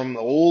separate us from the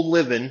old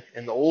living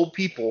and the old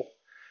people,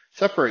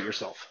 separate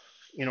yourself.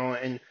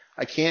 And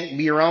I can't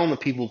be around the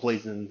people,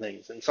 places, and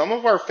things. And some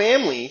of our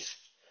families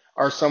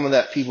are some of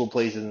that people,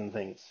 places, and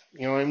things.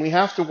 And we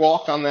have to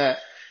walk on that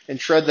and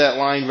tread that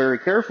line very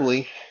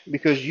carefully,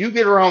 because you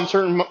get around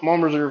certain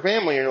members of your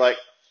family and you're like,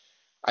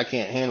 I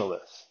can't handle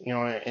this.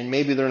 And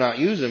maybe they're not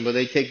using, but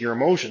they take your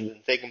emotions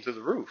and take them to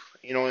the roof.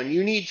 And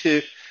you need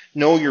to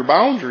know your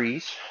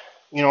boundaries,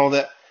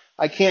 that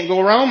I can't go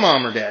around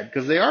mom or dad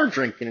because they are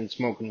drinking and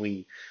smoking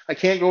weed. I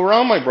can't go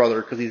around my brother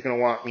because he's going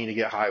to want me to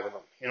get high with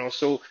him.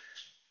 So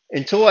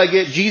until I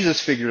get Jesus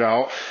figured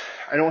out,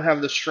 I don't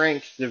have the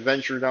strength to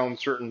venture down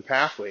certain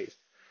pathways.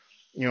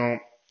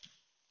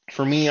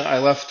 For me, I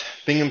left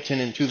Binghamton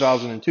in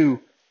 2002,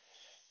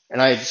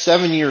 and I had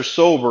 7 years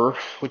sober,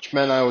 which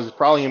meant I was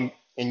probably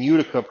in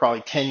Utica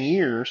probably 10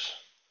 years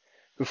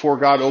before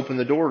God opened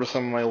the door to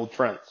some of my old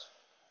friends.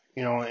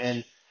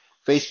 And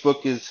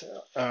Facebook is,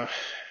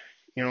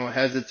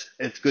 has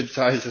its good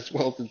sides as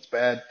well as its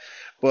bad.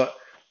 But,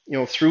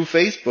 through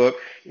Facebook,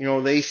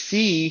 they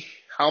see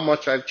how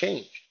much I've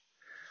changed.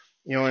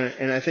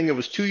 And I think it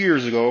was 2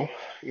 years ago,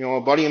 a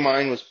buddy of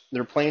mine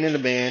they're playing in a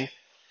band,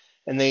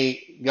 and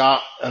they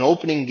got an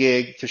opening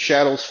gig to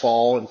Shadows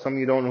Fall, and some of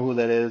you don't know who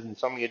that is, and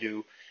some of you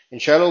do.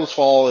 And Shadows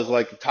Fall is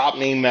like a top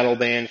name metal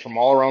band from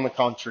all around the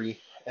country,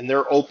 and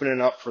they're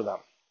opening up for them.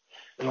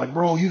 And like,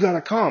 bro, you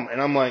gotta come.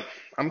 And I'm like,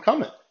 I'm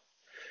coming.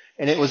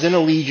 And it was in a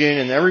Legion,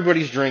 and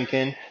everybody's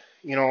drinking,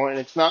 and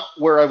it's not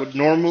where I would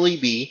normally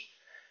be,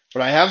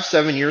 but I have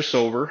 7 years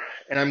sober,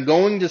 and I'm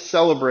going to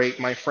celebrate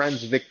my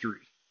friend's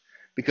victory,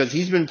 because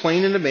he's been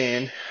playing in a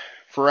band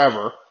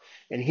forever,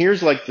 and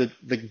here's like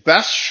the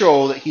best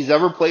show that he's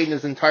ever played in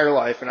his entire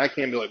life, and I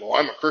can't be like, well,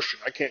 I'm a Christian,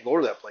 I can't go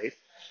to that place.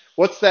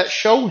 What's that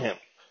show him?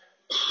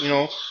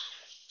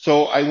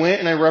 So I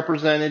went and I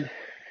represented,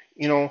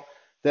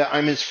 that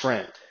I'm his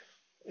friend.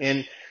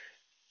 And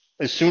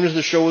as soon as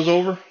the show was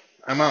over,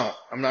 I'm out.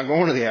 I'm not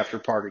going to the after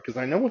party because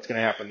I know what's going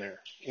to happen there.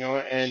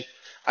 And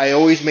I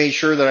always made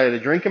sure that I had a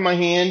drink in my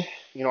hand.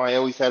 I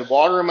always had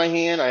water in my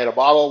hand. I had a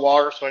bottle of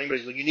water. So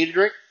anybody's like, you need a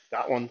drink?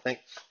 Got one,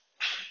 thanks.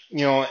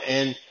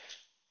 And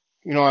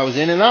I was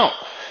in and out.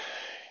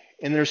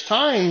 And there's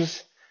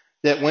times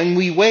that when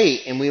we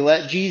wait and we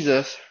let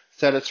Jesus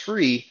set us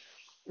free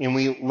and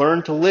we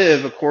learn to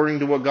live according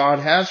to what God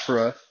has for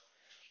us,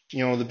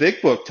 the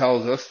big book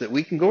tells us that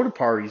we can go to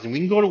parties and we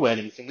can go to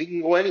weddings and we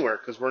can go anywhere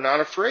because we're not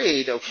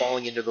afraid of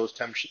falling into those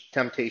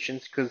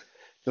temptations, because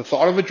the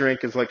thought of a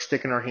drink is like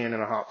sticking our hand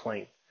in a hot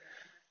flame.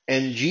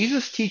 And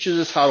Jesus teaches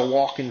us how to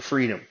walk in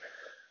freedom.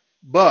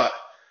 But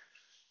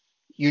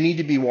you need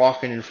to be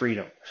walking in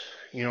freedom.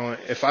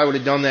 If I would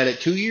have done that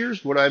at 2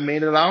 years, would I have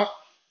made it out?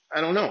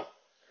 I don't know.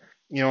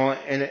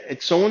 And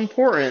it's so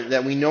important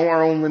that we know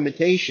our own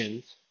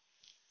limitations.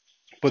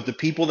 But the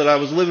people that I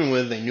was living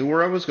with, they knew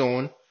where I was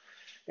going.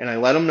 And I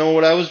let them know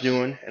what I was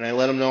doing, and I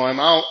let them know I'm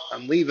out,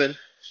 I'm leaving,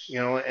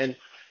 and,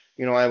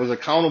 I was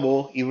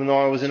accountable, even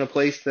though I was in a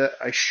place that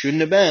I shouldn't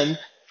have been.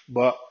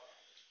 But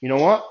you know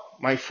what?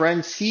 My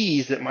friend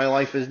sees that my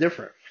life is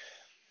different.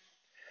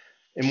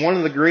 And one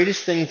of the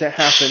greatest things that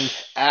happened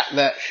at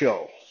that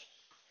show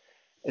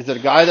is that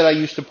a guy that I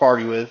used to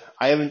party with,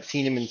 I haven't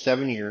seen him in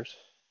 7 years.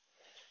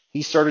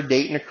 He started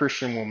dating a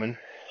Christian woman,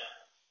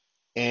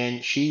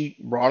 and she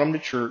brought him to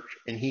church,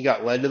 and he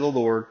got led to the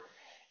Lord.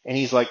 And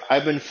he's like,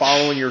 I've been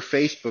following your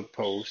Facebook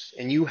posts,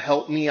 and you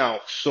helped me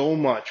out so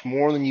much,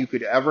 more than you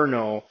could ever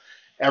know.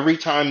 Every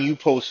time you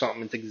post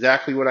something, it's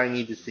exactly what I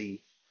need to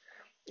see.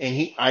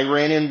 And I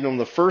ran into him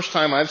the first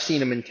time I've seen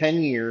him in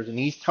 10 years, and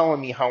he's telling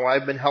me how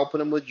I've been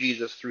helping him with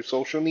Jesus through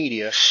social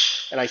media,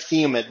 and I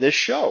see him at this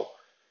show.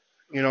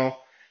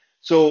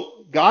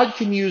 So God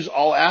can use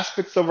all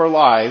aspects of our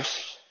lives,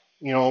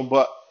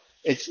 but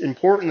it's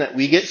important that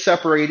we get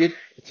separated.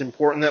 It's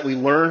important that we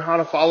learn how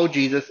to follow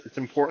Jesus. It's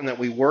important that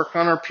we work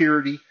on our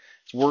purity.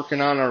 It's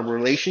working on our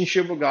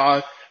relationship with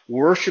God,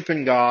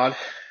 worshiping God.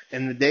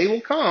 And the day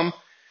will come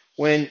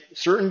when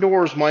certain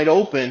doors might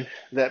open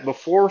that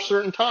before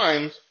certain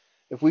times,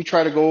 if we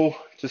try to go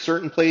to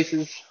certain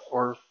places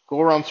or go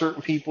around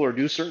certain people or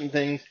do certain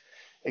things,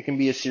 it can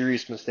be a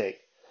serious mistake.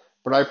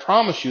 But I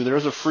promise you,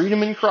 there's a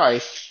freedom in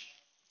Christ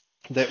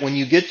that when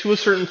you get to a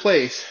certain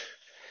place,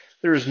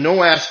 there is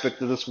no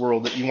aspect of this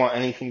world that you want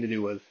anything to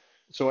do with.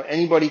 So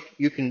anybody,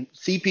 you can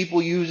see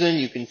people using,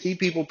 you can see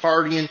people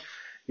partying.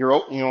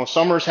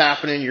 Summer's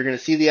happening. You're going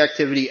to see the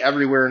activity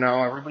everywhere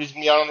now. Everybody's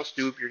going to be out on the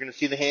stoop. You're going to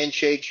see the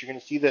handshakes. You're going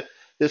to see the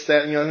this,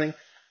 that, and the other thing.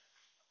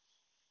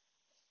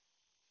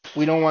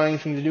 We don't want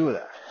anything to do with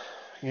that.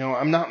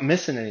 I'm not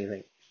missing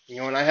anything.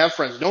 And I have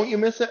friends. Don't you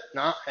miss it?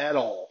 Not at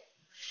all.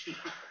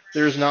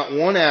 There's not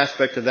one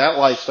aspect of that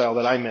lifestyle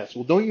that I miss.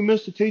 Well, don't you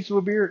miss the taste of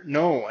a beer?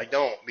 No, I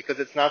don't, because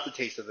it's not the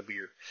taste of the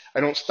beer. I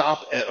don't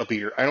stop at a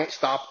beer. I don't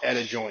stop at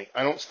a joint.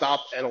 I don't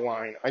stop at a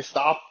line. I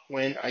stop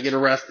when I get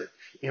arrested,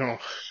 and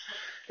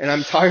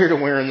I'm tired of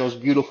wearing those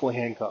beautiful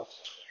handcuffs,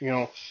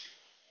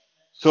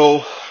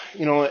 So,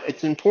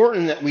 it's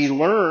important that we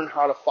learn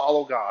how to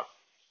follow God,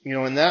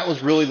 and that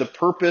was really the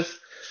purpose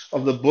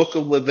of the book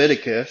of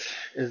Leviticus,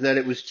 is that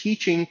it was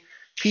teaching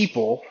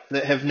people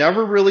that have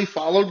never really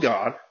followed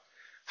God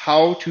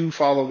how to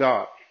follow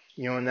God.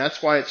 And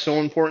that's why it's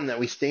so important that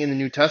we stay in the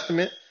New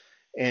Testament.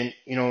 And,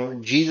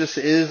 Jesus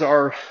is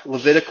our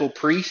Levitical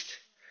priest,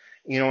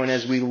 and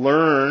as we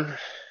learn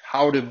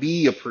how to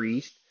be a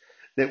priest,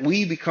 that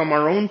we become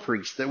our own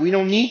priests, that we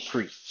don't need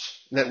priests,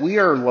 that we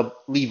are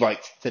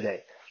Levites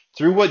today.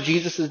 Through what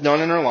Jesus has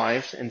done in our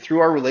lives and through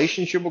our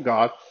relationship with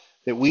God,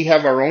 that we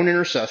have our own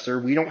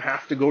intercessor. We don't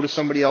have to go to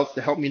somebody else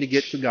to help me to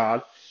get to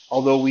God.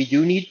 Although we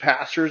do need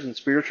pastors and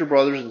spiritual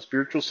brothers and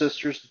spiritual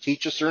sisters to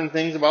teach us certain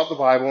things about the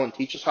Bible and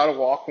teach us how to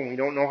walk when we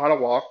don't know how to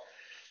walk,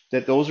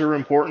 that those are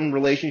important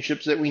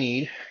relationships that we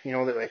need.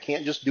 That I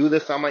can't just do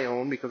this on my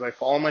own because I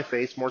fall on my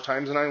face more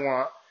times than I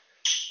want.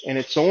 And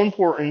it's so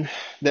important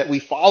that we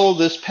follow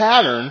this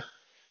pattern,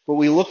 but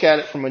we look at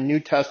it from a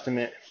New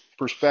Testament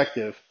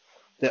perspective,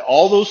 that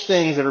all those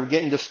things that are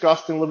getting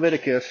discussed in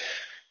Leviticus,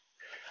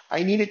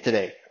 I need it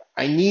today.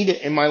 I need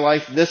it in my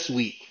life this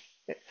week.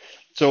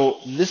 So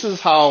this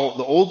is how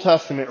the Old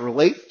Testament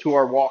relates to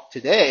our walk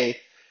today,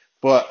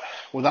 but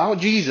without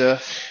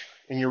Jesus,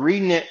 and you're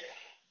reading it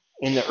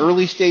in the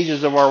early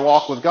stages of our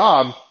walk with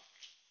God,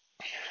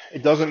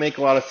 it doesn't make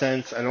a lot of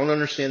sense. I don't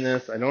understand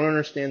this. I don't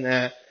understand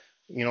that,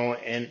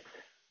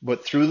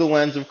 but through the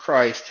lens of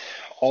Christ,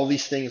 all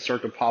these things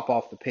start to pop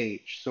off the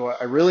page. So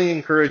I really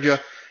encourage you,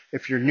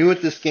 if you're new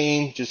at this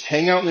game, just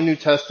hang out in the New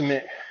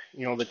Testament.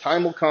 The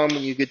time will come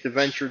when you get to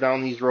venture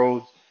down these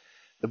roads.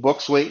 The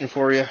book's waiting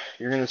for you.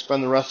 You're going to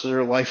spend the rest of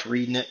your life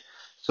reading it.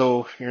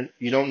 So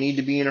you don't need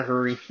to be in a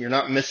hurry. You're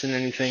not missing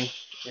anything.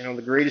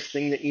 The greatest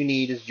thing that you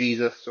need is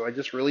Jesus. So I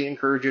just really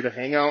encourage you to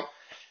hang out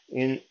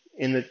in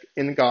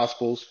the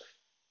Gospels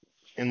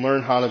and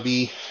learn how to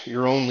be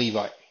your own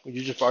Levite. Would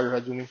you just bow your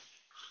heads with me?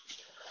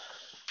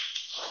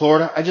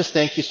 Lord, I just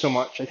thank you so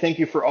much. I thank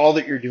you for all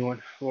that you're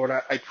doing. Lord,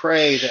 I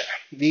pray that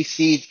these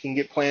seeds can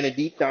get planted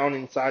deep down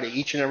inside of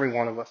each and every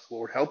one of us.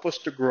 Lord, help us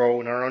to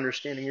grow in our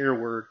understanding of your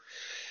word.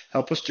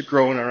 Help us to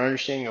grow in our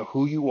understanding of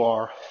who you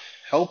are.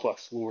 Help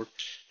us, Lord,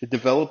 to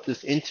develop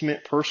this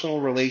intimate personal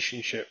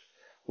relationship.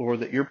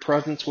 Lord, that your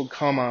presence will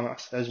come on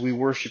us as we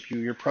worship you.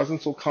 Your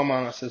presence will come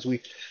on us as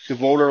we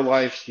devote our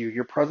lives to you.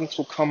 Your presence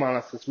will come on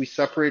us as we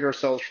separate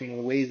ourselves from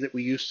the ways that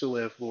we used to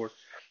live, Lord.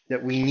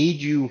 That we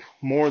need you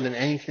more than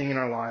anything in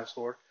our lives,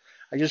 Lord.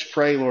 I just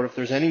pray, Lord, if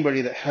there's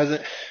anybody that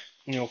hasn't,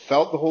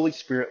 felt the Holy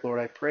Spirit, Lord,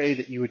 I pray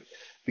that you would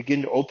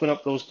begin to open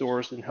up those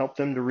doors and help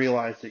them to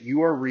realize that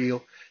you are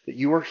real, that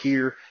you are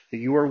here, that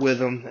you are with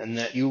them, and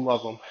that you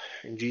love them.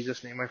 In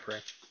Jesus' name I pray.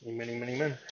 Amen, amen, amen.